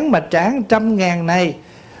giờ ráng mà trả 100.000 này.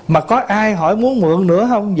 Mà có ai hỏi muốn mượn nữa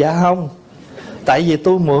không? Dạ không. Tại vì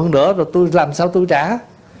tôi mượn nữa rồi tôi làm sao tôi trả?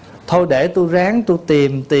 Thôi để tôi ráng tôi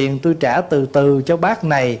tìm tiền tôi trả từ từ cho bác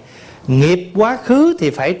này. Nghiệp quá khứ thì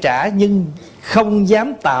phải trả, nhưng không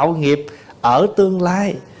dám tạo nghiệp ở tương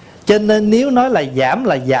lai. Cho nên nếu nói là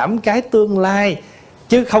giảm cái tương lai,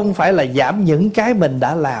 chứ không phải là giảm những cái mình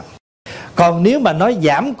đã làm. Còn nếu mà nói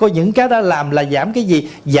giảm của những cái đã làm là giảm cái gì?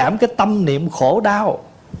 Giảm cái tâm niệm khổ đau.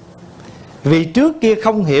 Vì trước kia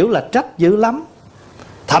không hiểu là trách dữ lắm.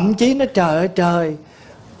 Thậm chí nó trời ơi trời,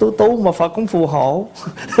 tôi tu mà Phật cũng phù hộ.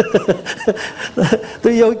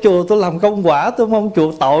 Tôi vô chùa tôi làm công quả, tôi mong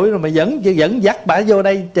chùa tội rồi mà vẫn dắt bả vô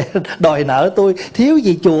đây đòi nợ tôi. Thiếu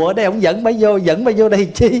gì chùa ở đây ông dẫn bả vô đây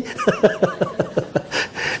chi?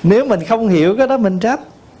 Nếu mình không hiểu cái đó mình trách.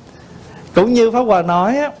 Cũng như Pháp Hòa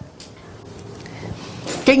nói á,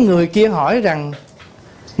 cái người kia hỏi rằng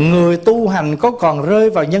người tu hành có còn rơi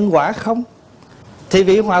vào nhân quả không? Thì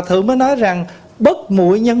vị Hòa Thượng mới nói rằng bất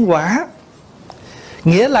muội nhân quả.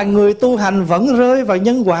 Nghĩa là người tu hành vẫn rơi vào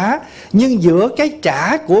nhân quả, nhưng giữa cái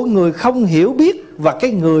trả của người không hiểu biết và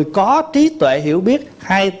cái người có trí tuệ hiểu biết,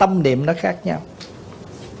 hai tâm niệm nó khác nhau.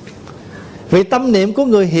 Vì tâm niệm của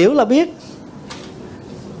người hiểu là biết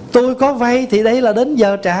tôi có vay thì đây là đến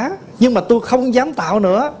giờ trả, nhưng mà tôi không dám tạo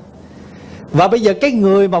nữa. Và bây giờ cái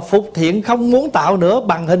người mà phục thiện không muốn tạo nữa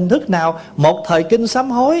bằng hình thức nào? Một thời kinh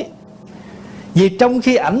sám hối. Vì trong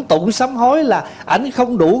khi ảnh tụng sám hối là ảnh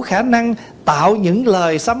không đủ khả năng tạo những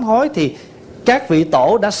lời sám hối, thì các vị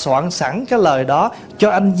tổ đã soạn sẵn cái lời đó cho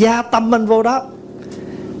anh gia tâm anh vô đó.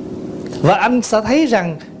 Và anh sẽ thấy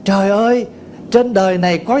rằng trời ơi, trên đời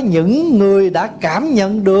này có những người đã cảm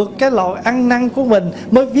nhận được cái loại ăn năn của mình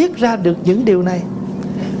mới viết ra được những điều này.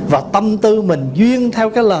 Và tâm tư mình duyên theo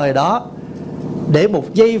cái lời đó, để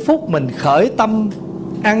một giây phút mình khởi tâm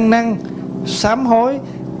ăn năn sám hối,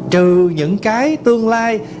 trừ những cái tương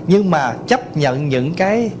lai, nhưng mà chấp nhận những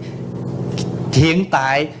cái hiện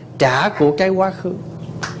tại, trả của cái quá khứ.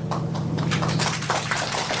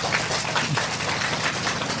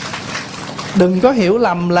 Đừng có hiểu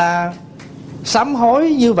lầm là sám hối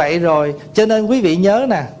như vậy rồi. Cho nên quý vị nhớ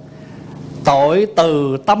nè, tội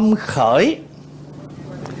từ tâm khởi,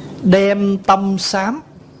 đem tâm sám.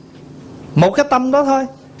 Một cái tâm đó thôi.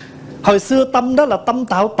 Hồi xưa tâm đó là tâm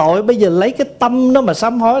tạo tội, bây giờ lấy cái tâm đó mà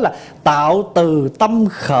sám hối là tạo từ tâm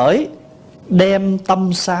khởi, đem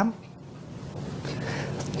tâm sám.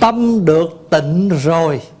 Tâm được tịnh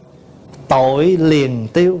rồi, tội liền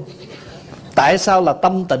tiêu. Tại sao là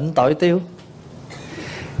tâm tịnh tội tiêu?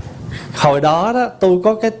 Hồi đó đó tôi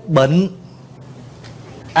có cái bệnh,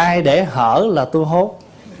 ai để hở là tôi hốt,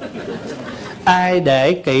 ai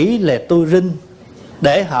để kỹ là tôi rinh.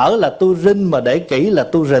 Để hở là tôi rinh, mà để kỹ là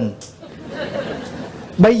tôi rình.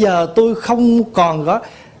 Bây giờ tôi không còn có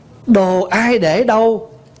đồ ai để đâu,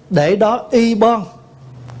 để đó y bon.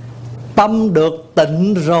 Tâm được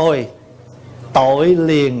tịnh rồi, tội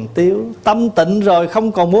liền tiêu. Tâm tịnh rồi,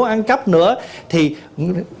 không còn muốn ăn cắp nữa, thì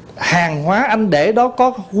hàng hóa anh để đó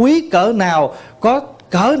có quý cỡ nào, có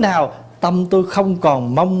cỡ nào, tâm tôi không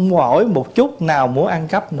còn mong mỏi một chút nào muốn ăn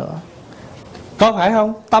cắp nữa. Có phải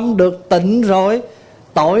không? Tâm được tịnh rồi,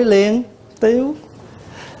 tội liền tiêu.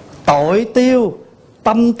 Tội tiêu,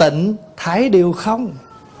 tâm tịnh, thải điều không.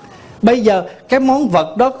 Bây giờ cái món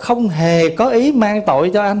vật đó không hề có ý mang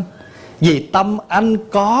tội cho anh, vì tâm anh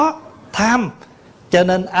có tham, cho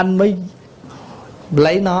nên anh mới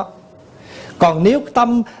lấy nó. Còn nếu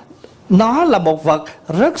tâm nó là một vật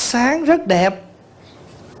rất sáng, rất đẹp,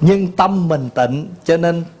 nhưng tâm mình tịnh, cho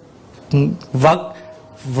nên vật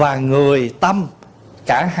và người, tâm,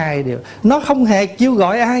 cả hai đều, nó không hề kêu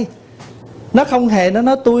gọi ai. Nó không hề nó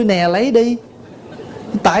nói tôi nè lấy đi,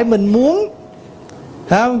 tại mình muốn,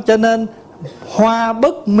 phải không? Cho nên hoa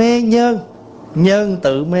bất mê nhân, nhân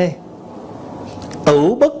tự mê.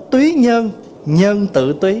 Tửu bất túy nhân, nhân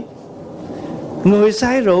tự túy. Người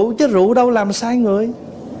say rượu chứ rượu đâu làm sai người.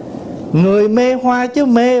 Người mê hoa chứ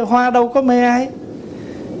mê hoa đâu có mê ai.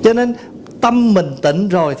 Cho nên tâm mình tịnh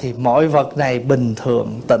rồi thì mọi vật này bình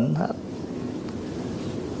thường tịnh hết.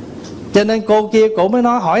 Cho nên cô kia cổ mới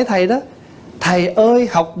nói, hỏi thầy đó: thầy ơi,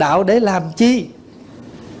 học đạo để làm chi?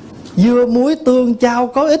 Dưa muối tương chao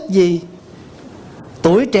có ích gì?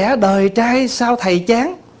 Tuổi trẻ đời trai sao thầy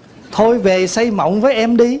chán? Thôi về xây mộng với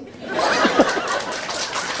em đi.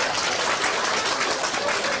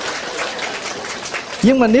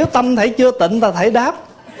 Nhưng mà nếu tâm thầy chưa tịnh là thầy đáp,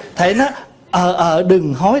 thầy nói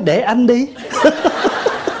đừng hối để anh đi.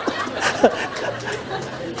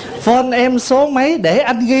 Phone em số mấy để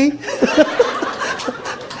anh ghi.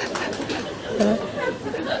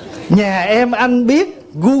 Nhà em anh biết,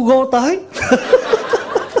 Google tới.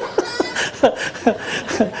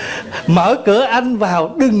 Mở cửa anh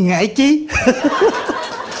vào, đừng ngại chi.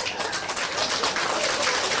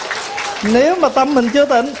 Nếu mà tâm mình chưa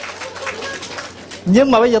tịnh.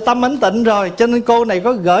 Nhưng mà bây giờ tâm anh tịnh rồi, cho nên cô này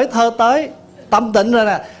có gửi thơ tới. Tâm tịnh rồi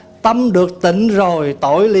nè, tâm được tịnh rồi,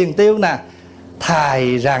 tội liền tiêu nè.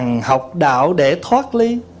 Thài rằng học đạo để thoát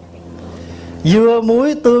ly, dưa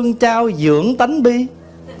muối tương chao dưỡng tánh bi.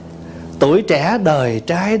 Tuổi trẻ đời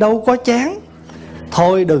trai đâu có chán,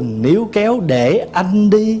 thôi đừng níu kéo để anh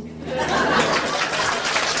đi.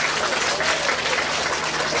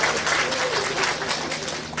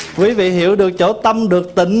 Quý vị hiểu được chỗ tâm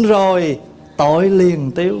được tịnh rồi, tội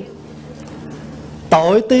liền tiêu.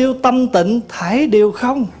 Tội tiêu, tâm tịnh, thải điều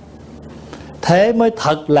không. Thế mới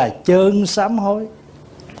thật là chơn sám hối.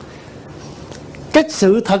 Cái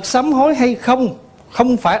sự thật sám hối hay không,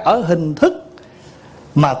 không phải ở hình thức,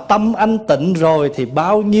 mà tâm anh tịnh rồi thì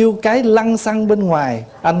bao nhiêu cái lăng xăng bên ngoài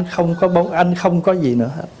anh không có bóng, anh không có gì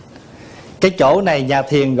nữa hết. Cái chỗ này nhà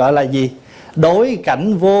thiền gọi là gì? Đối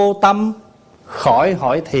cảnh vô tâm, khỏi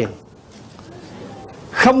hỏi thiền.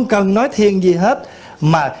 Không cần nói thiền gì hết,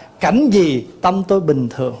 mà cảnh gì tâm tôi bình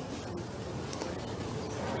thường.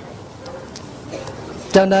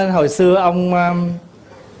 Cho nên hồi xưa ông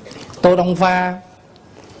Tô Đông Pha,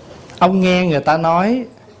 ông nghe người ta nói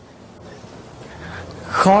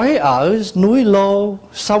khói ở núi Lô,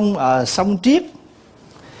 sông ở sông Triết,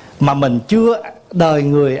 mà mình chưa, đời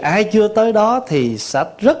người ai chưa tới đó thì sẽ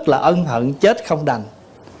rất là ân hận, chết không đành.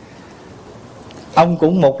 Ông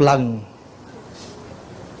cũng một lần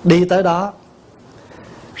đi tới đó.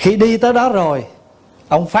 Khi đi tới đó rồi,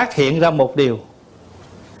 ông phát hiện ra một điều,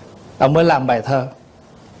 ông mới làm bài thơ: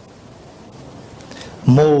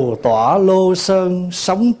 mù tỏa Lô Sơn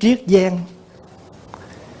sóng Triết Giang,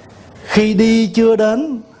 khi đi chưa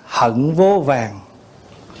đến hận vô vàng.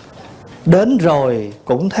 Đến rồi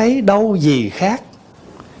cũng thấy đâu gì khác,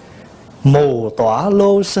 mù tỏa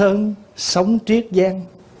Lô Sơn sóng Triết Giang.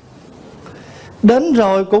 Đến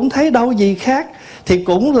rồi cũng thấy đâu gì khác, thì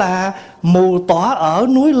cũng là mù tỏa ở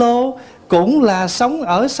núi Lô, cũng là sống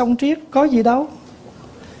ở sông Triết, có gì đâu.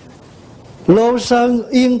 Lô sơn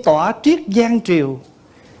yên tỏa triết giang triều,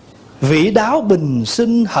 vĩ đáo bình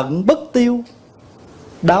sinh hận bất tiêu.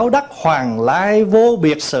 Đáo đắc hoàng lai vô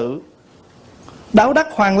biệt sự. Đáo đắc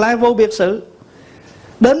hoàng lai vô biệt sự.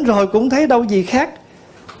 Đến rồi cũng thấy đâu gì khác.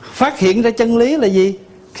 Phát hiện ra chân lý là gì?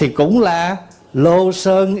 Thì cũng là lô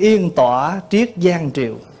sơn yên tỏa triết giang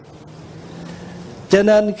triều. Cho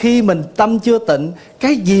nên khi mình tâm chưa tịnh,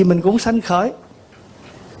 cái gì mình cũng sanh khởi.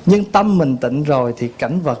 Nhưng tâm mình tịnh rồi thì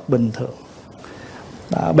cảnh vật bình thường.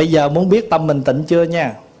 Đó, bây giờ muốn biết tâm mình tịnh chưa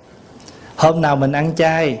nha. Hôm nào mình ăn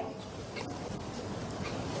chay,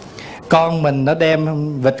 con mình nó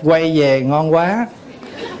đem vịt quay về ngon quá,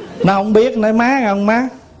 nó không biết, nói má ăn không má?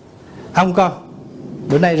 Không con,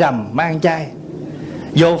 bữa nay rằm má ăn chay.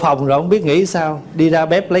 Vô phòng rồi không biết nghĩ sao, đi ra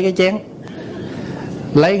bếp lấy cái chén,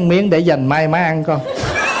 lấy một miếng để dành mai má ăn con.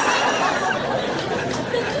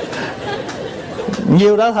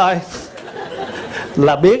 Nhiêu đó thôi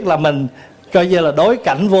là biết là mình coi như là đối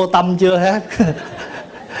cảnh vô tâm chưa hết.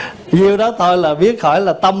 Nhiêu đó thôi là biết hỏi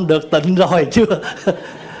là tâm được tịnh rồi chưa.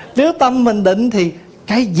 Nếu tâm mình định thì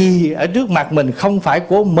cái gì ở trước mặt mình không phải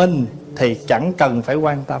của mình thì chẳng cần phải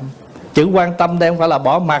quan tâm. Chữ quan tâm đây không phải là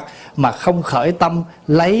bỏ mặc, mà không khởi tâm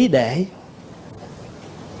lấy để.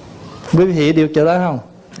 Quý vị hiểu điều chỗ đó không?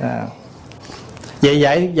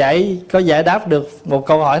 Vậy có giải đáp được một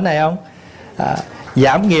câu hỏi này không?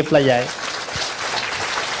 Giảm nghiệp là vậy.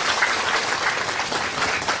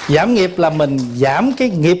 Giảm nghiệp là mình giảm cái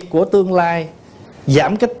nghiệp của tương lai,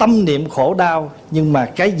 giảm cái tâm niệm khổ đau. Nhưng mà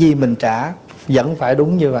cái gì mình trả vẫn phải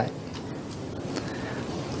đúng như vậy.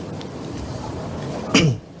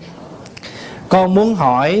 Con muốn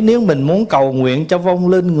hỏi, nếu mình muốn cầu nguyện cho vong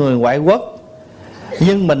linh người ngoại quốc,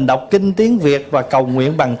 nhưng mình đọc kinh tiếng Việt và cầu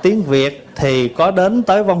nguyện bằng tiếng Việt, thì có đến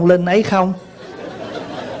tới vong linh ấy không?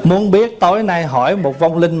 Muốn biết tối nay hỏi một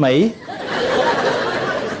vong linh Mỹ.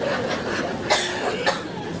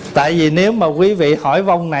 Tại vì nếu mà quý vị hỏi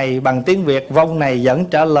vong này bằng tiếng Việt, vong này vẫn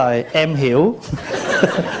trả lời em hiểu.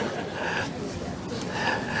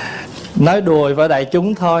 Nói đùa với đại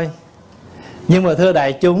chúng thôi. Nhưng mà thưa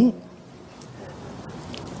đại chúng,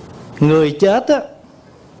 người chết á,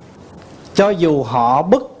 cho dù họ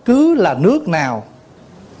bất cứ là nước nào,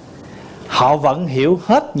 họ vẫn hiểu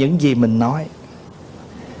hết những gì mình nói.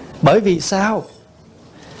 Bởi vì sao?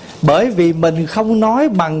 Bởi vì mình không nói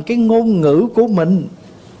bằng cái ngôn ngữ của mình,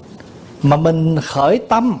 mà mình khởi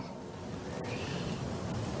tâm.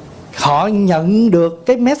 Họ nhận được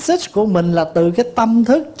cái message của mình là từ cái tâm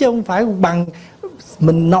thức, chứ không phải bằng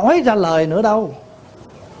mình nói ra lời nữa đâu.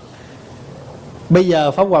 Bây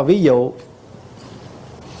giờ Pháp Hòa ví dụ,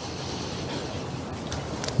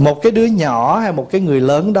 một cái đứa nhỏ hay một cái người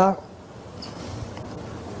lớn đó,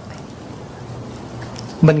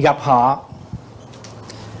 mình gặp họ,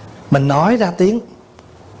 mình nói ra tiếng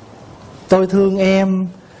tôi thương em,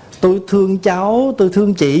 tôi thương cháu, tôi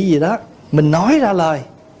thương chị gì đó, mình nói ra lời.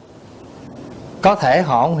 Có thể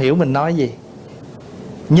họ không hiểu mình nói gì,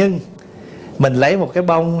 nhưng mình lấy một cái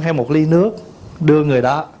bông hay một ly nước đưa người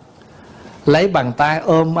đó, lấy bàn tay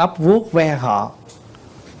ôm ấp vuốt ve họ,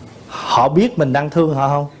 họ biết mình đang thương họ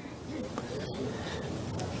không?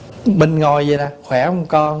 Mình ngồi vậy nè, khỏe không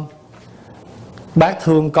con? Bác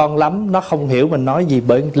thương con lắm. Nó không hiểu mình nói gì,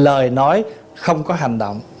 bởi lời nói không có hành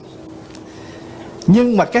động.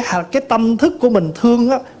 Nhưng mà cái tâm thức của mình thương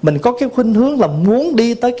á, mình có cái khuynh hướng là muốn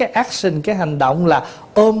đi tới cái action, cái hành động là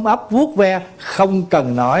ôm ấp vuốt ve, không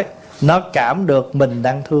cần nói, nó cảm được mình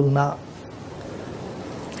đang thương nó.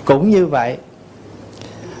 Cũng như vậy,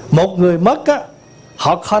 một người mất á,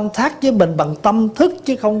 họ contact với mình bằng tâm thức,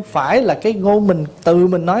 chứ không phải là cái ngôn mình từ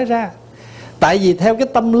mình nói ra. Tại vì theo cái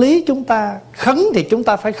tâm lý chúng ta khấn thì chúng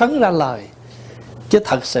ta phải khấn ra lời, chứ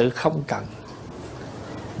thật sự không cần.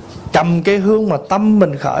 Cầm cái hương mà tâm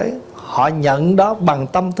mình khởi, họ nhận đó bằng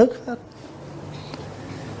tâm thức hết,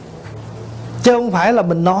 chứ không phải là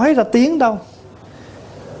mình nói ra tiếng đâu.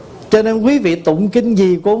 Cho nên quý vị tụng kinh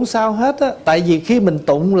gì cũng không sao hết á. Tại vì khi mình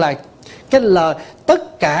tụng là cái lời,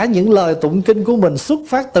 tất cả những lời tụng kinh của mình xuất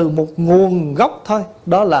phát từ một nguồn gốc thôi,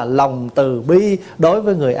 đó là lòng từ bi đối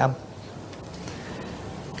với người âm.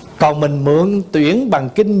 Còn mình mượn tuyển bằng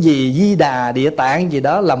kinh gì, Di Đà, Địa Tạng gì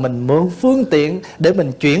đó, là mình mượn phương tiện để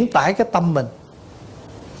mình chuyển tải cái tâm mình.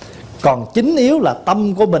 Còn chính yếu là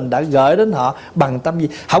tâm của mình đã gửi đến họ bằng tâm gì.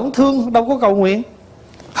 Không thương đâu có cầu nguyện,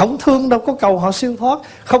 không thương đâu có cầu họ siêu thoát,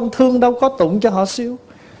 không thương đâu có tụng cho họ siêu.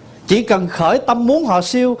 Chỉ cần khởi tâm muốn họ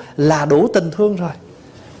siêu là đủ tình thương rồi,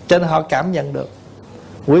 cho nên họ cảm nhận được.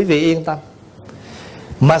 Quý vị yên tâm.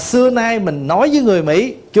 Mà xưa nay mình nói với người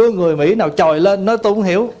Mỹ, chưa người Mỹ nào chòi lên nói tôi không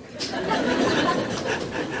hiểu.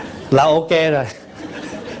 là ok rồi.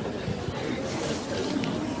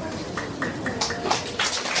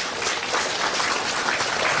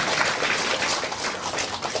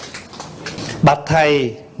 Bạch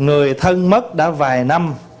thầy, người thân mất đã vài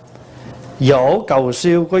năm, dỗ cầu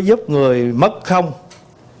siêu có giúp người mất không?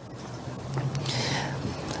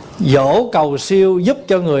 Dỗ cầu siêu giúp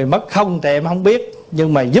cho người mất không thì em không biết,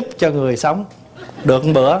 nhưng mà giúp cho người sống được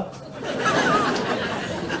một bữa.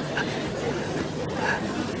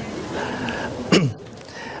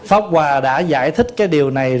 Pháp Hòa đã giải thích cái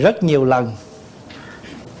điều này rất nhiều lần.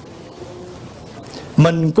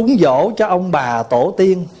 Mình cúng dỗ cho ông bà tổ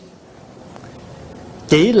tiên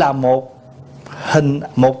chỉ là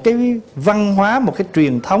một cái văn hóa, một cái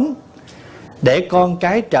truyền thống để con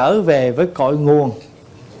cái trở về với cội nguồn,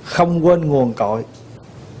 không quên nguồn cội.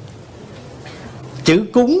 Chữ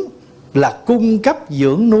cúng là cung cấp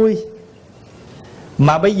dưỡng nuôi,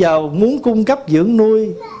 mà bây giờ muốn cung cấp dưỡng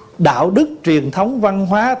nuôi đạo đức truyền thống văn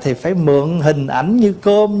hóa thì phải mượn hình ảnh như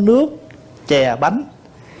cơm nước chè bánh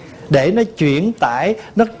để nó chuyển tải,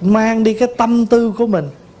 nó mang đi cái tâm tư của mình.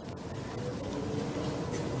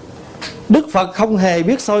 Đức Phật không hề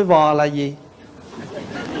biết xôi vò là gì.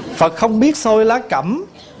 Phật không biết xôi lá cẩm,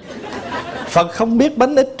 Phật không biết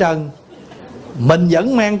bánh ít trần, mình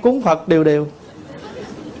vẫn mang cúng Phật đều đều.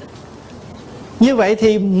 Như vậy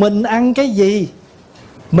thì mình ăn cái gì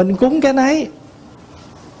mình cúng cái nấy.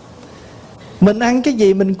 Mình ăn cái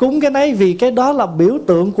gì mình cúng cái nấy, vì cái đó là biểu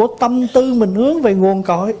tượng của tâm tư mình hướng về nguồn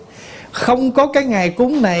cội. Không có cái ngày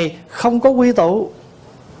cúng này không có quy tụ,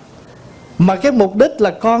 mà cái mục đích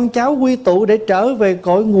là con cháu quy tụ để trở về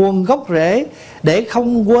cội nguồn gốc rễ, để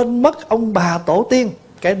không quên mất ông bà tổ tiên.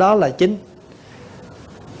 Cái đó là chính.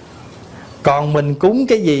 Còn mình cúng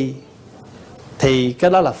cái gì thì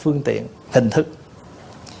cái đó là phương tiện, hình thức.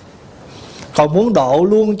 Còn muốn độ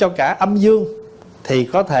luôn cho cả âm dương thì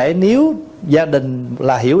có thể, nếu gia đình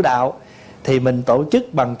là hiểu đạo thì mình tổ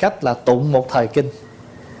chức bằng cách là tụng một thời kinh.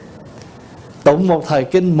 Tụng một thời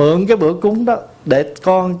kinh, mượn cái bữa cúng đó để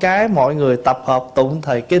con cái mọi người tập hợp tụng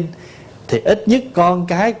thời kinh, thì ít nhất con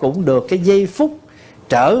cái cũng được cái giây phút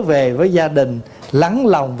trở về với gia đình, lắng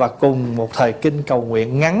lòng và cùng một thời kinh cầu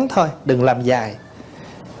nguyện ngắn thôi, đừng làm dài.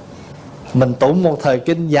 Mình tụng một thời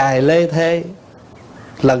kinh dài lê thê,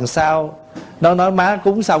 lần sau nó nói má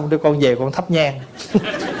cúng xong để con về con thắp nhang.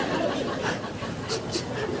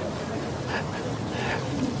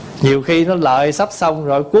 Nhiều khi nó lợi sắp xong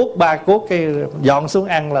rồi, cuốc 3 cuốc cái dọn xuống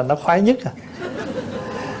ăn là nó khoái nhất à.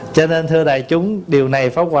 Cho nên thưa đại chúng, điều này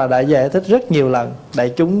Pháp Hòa đã giải thích rất nhiều lần. Đại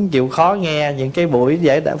chúng chịu khó nghe những cái buổi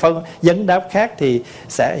vấn đáp khác thì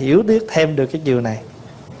sẽ hiểu biết thêm được cái điều này.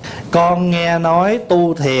 Con nghe nói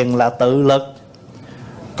tu thiền là tự lực,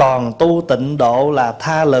 còn tu tịnh độ là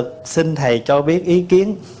tha lực, xin thầy cho biết ý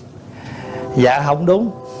kiến. Dạ không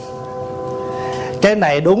đúng. Cái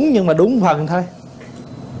này đúng nhưng mà đúng phần thôi.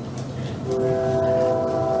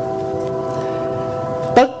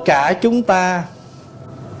 Tất cả chúng ta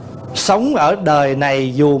sống ở đời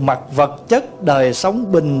này, dù mặt vật chất đời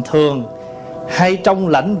sống bình thường hay trong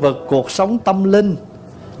lĩnh vực cuộc sống tâm linh,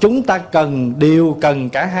 chúng ta đều cần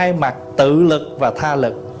cả hai mặt, tự lực và tha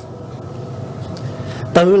lực.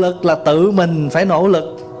 Tự lực là tự mình phải nỗ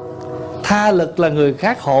lực, tha lực là người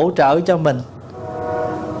khác hỗ trợ cho mình.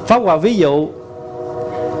 Pháp Hòa ví dụ,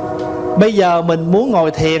 bây giờ mình muốn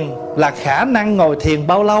ngồi thiền là khả năng ngồi thiền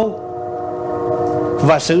bao lâu,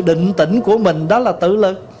 và sự định tĩnh của mình đó là tự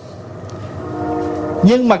lực.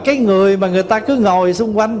 Nhưng mà cái người mà người ta cứ ngồi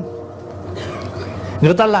xung quanh,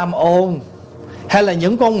 người ta làm ồn, hay là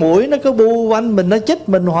những con muỗi nó cứ bu quanh mình, nó chích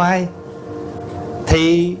mình hoài,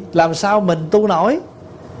 thì làm sao mình tu nổi.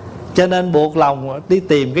 Cho nên buộc lòng đi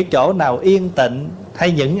tìm cái chỗ nào yên tịnh,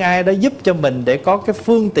 hay những ai đó giúp cho mình để có cái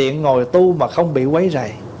phương tiện ngồi tu mà không bị quấy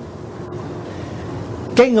rầy.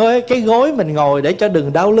 Cái gối mình ngồi để cho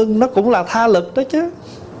đừng đau lưng, nó cũng là tha lực đó chứ.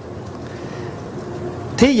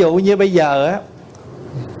 Thí dụ như bây giờ á,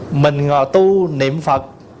 mình ngồi tu niệm Phật,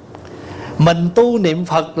 mình tu niệm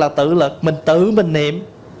Phật là tự lực, mình tự mình niệm,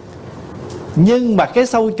 nhưng mà cái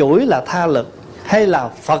sâu chuỗi là tha lực, hay là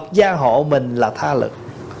Phật gia hộ mình là tha lực.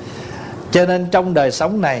 Cho nên trong đời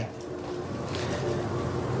sống này,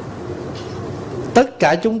 tất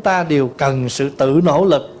cả chúng ta đều cần sự tự nỗ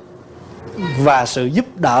lực và sự giúp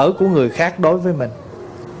đỡ của người khác đối với mình.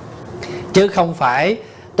 Chứ không phải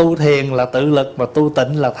tu thiền là tự lực mà tu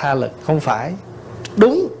tịnh là tha lực. Không phải.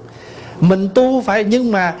 Đúng, mình tu phải,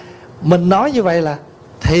 nhưng mà mình nói như vậy là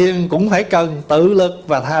thiền cũng phải cần tự lực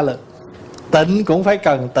và tha lực, tịnh cũng phải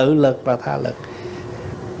cần tự lực và tha lực.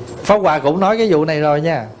 Pháp Hòa cũng nói cái vụ này rồi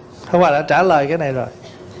nha. Pháp Hòa đã trả lời cái này rồi,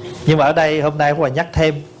 nhưng mà ở đây hôm nay Pháp Hòa nhắc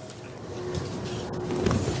thêm.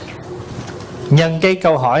 Nhân cái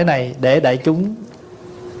câu hỏi này để đại chúng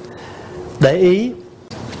để ý,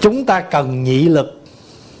 chúng ta cần nhị lực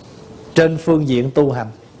trên phương diện tu hành,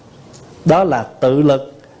 đó là tự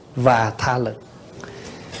lực và tha lực.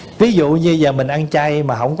 Ví dụ như giờ mình ăn chay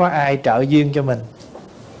mà không có ai trợ duyên cho mình,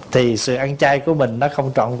 thì sự ăn chay của mình nó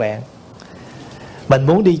không trọn vẹn. Mình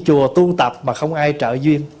muốn đi chùa tu tập mà không ai trợ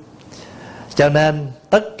duyên, cho nên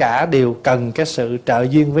tất cả đều cần cái sự trợ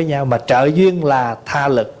duyên với nhau. Mà trợ duyên là tha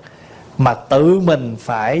lực, mà tự mình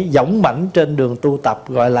phải dũng mãnh trên đường tu tập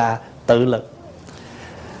gọi là tự lực.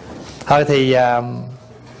 Thôi thì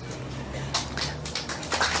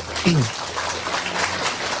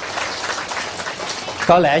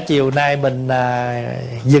có lẽ chiều nay mình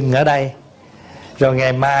dừng ở đây. Rồi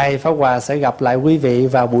ngày mai Pháp Hòa sẽ gặp lại quý vị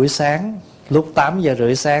vào buổi sáng lúc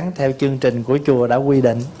 8:30 sáng theo chương trình của chùa đã quy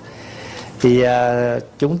định. Thì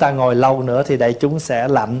chúng ta ngồi lâu nữa thì đại chúng sẽ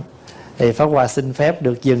lạnh. Thì Pháp Hòa xin phép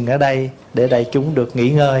được dừng ở đây để đại chúng được nghỉ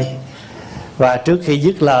ngơi. Và trước khi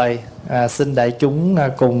dứt lời, xin đại chúng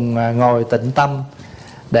cùng ngồi tĩnh tâm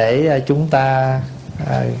để chúng ta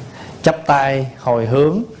chắp tay hồi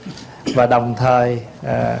hướng. Và đồng thời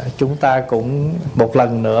chúng ta cũng một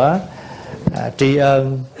lần nữa tri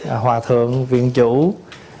ân Hòa Thượng Viện Chủ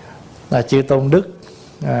là Chư Tôn Đức,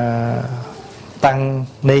 Tăng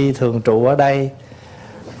Ni thường trụ ở đây,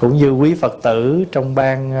 cũng như quý Phật tử trong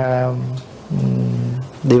ban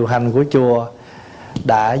điều hành của chùa,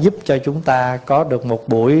 đã giúp cho chúng ta có được một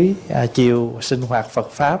buổi chiều sinh hoạt Phật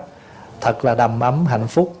Pháp thật là đầm ấm hạnh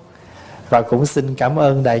phúc. Và cũng xin cảm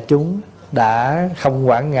ơn đại chúng đã không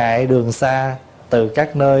quản ngại đường xa từ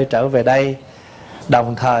các nơi trở về đây.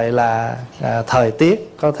 Đồng thời là thời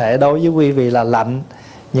tiết có thể đối với quý vị là lạnh,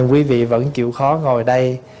 nhưng quý vị vẫn chịu khó ngồi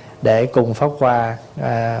đây để cùng Pháp Hòa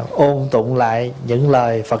ôn tụng lại những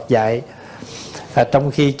lời Phật dạy.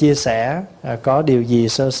 Trong khi chia sẻ có điều gì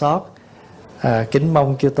sơ sót, kính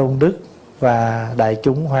mong chư Tôn Đức và đại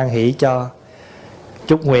chúng hoan hỷ cho.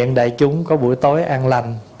 Chúc nguyện đại chúng có buổi tối an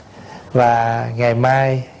lành. Và ngày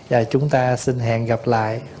mai chúng ta xin hẹn gặp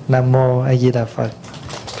lại. Nam Mô A Di Đà Phật.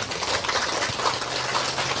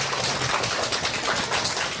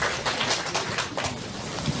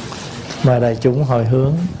 Mời đại chúng hồi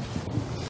hướng.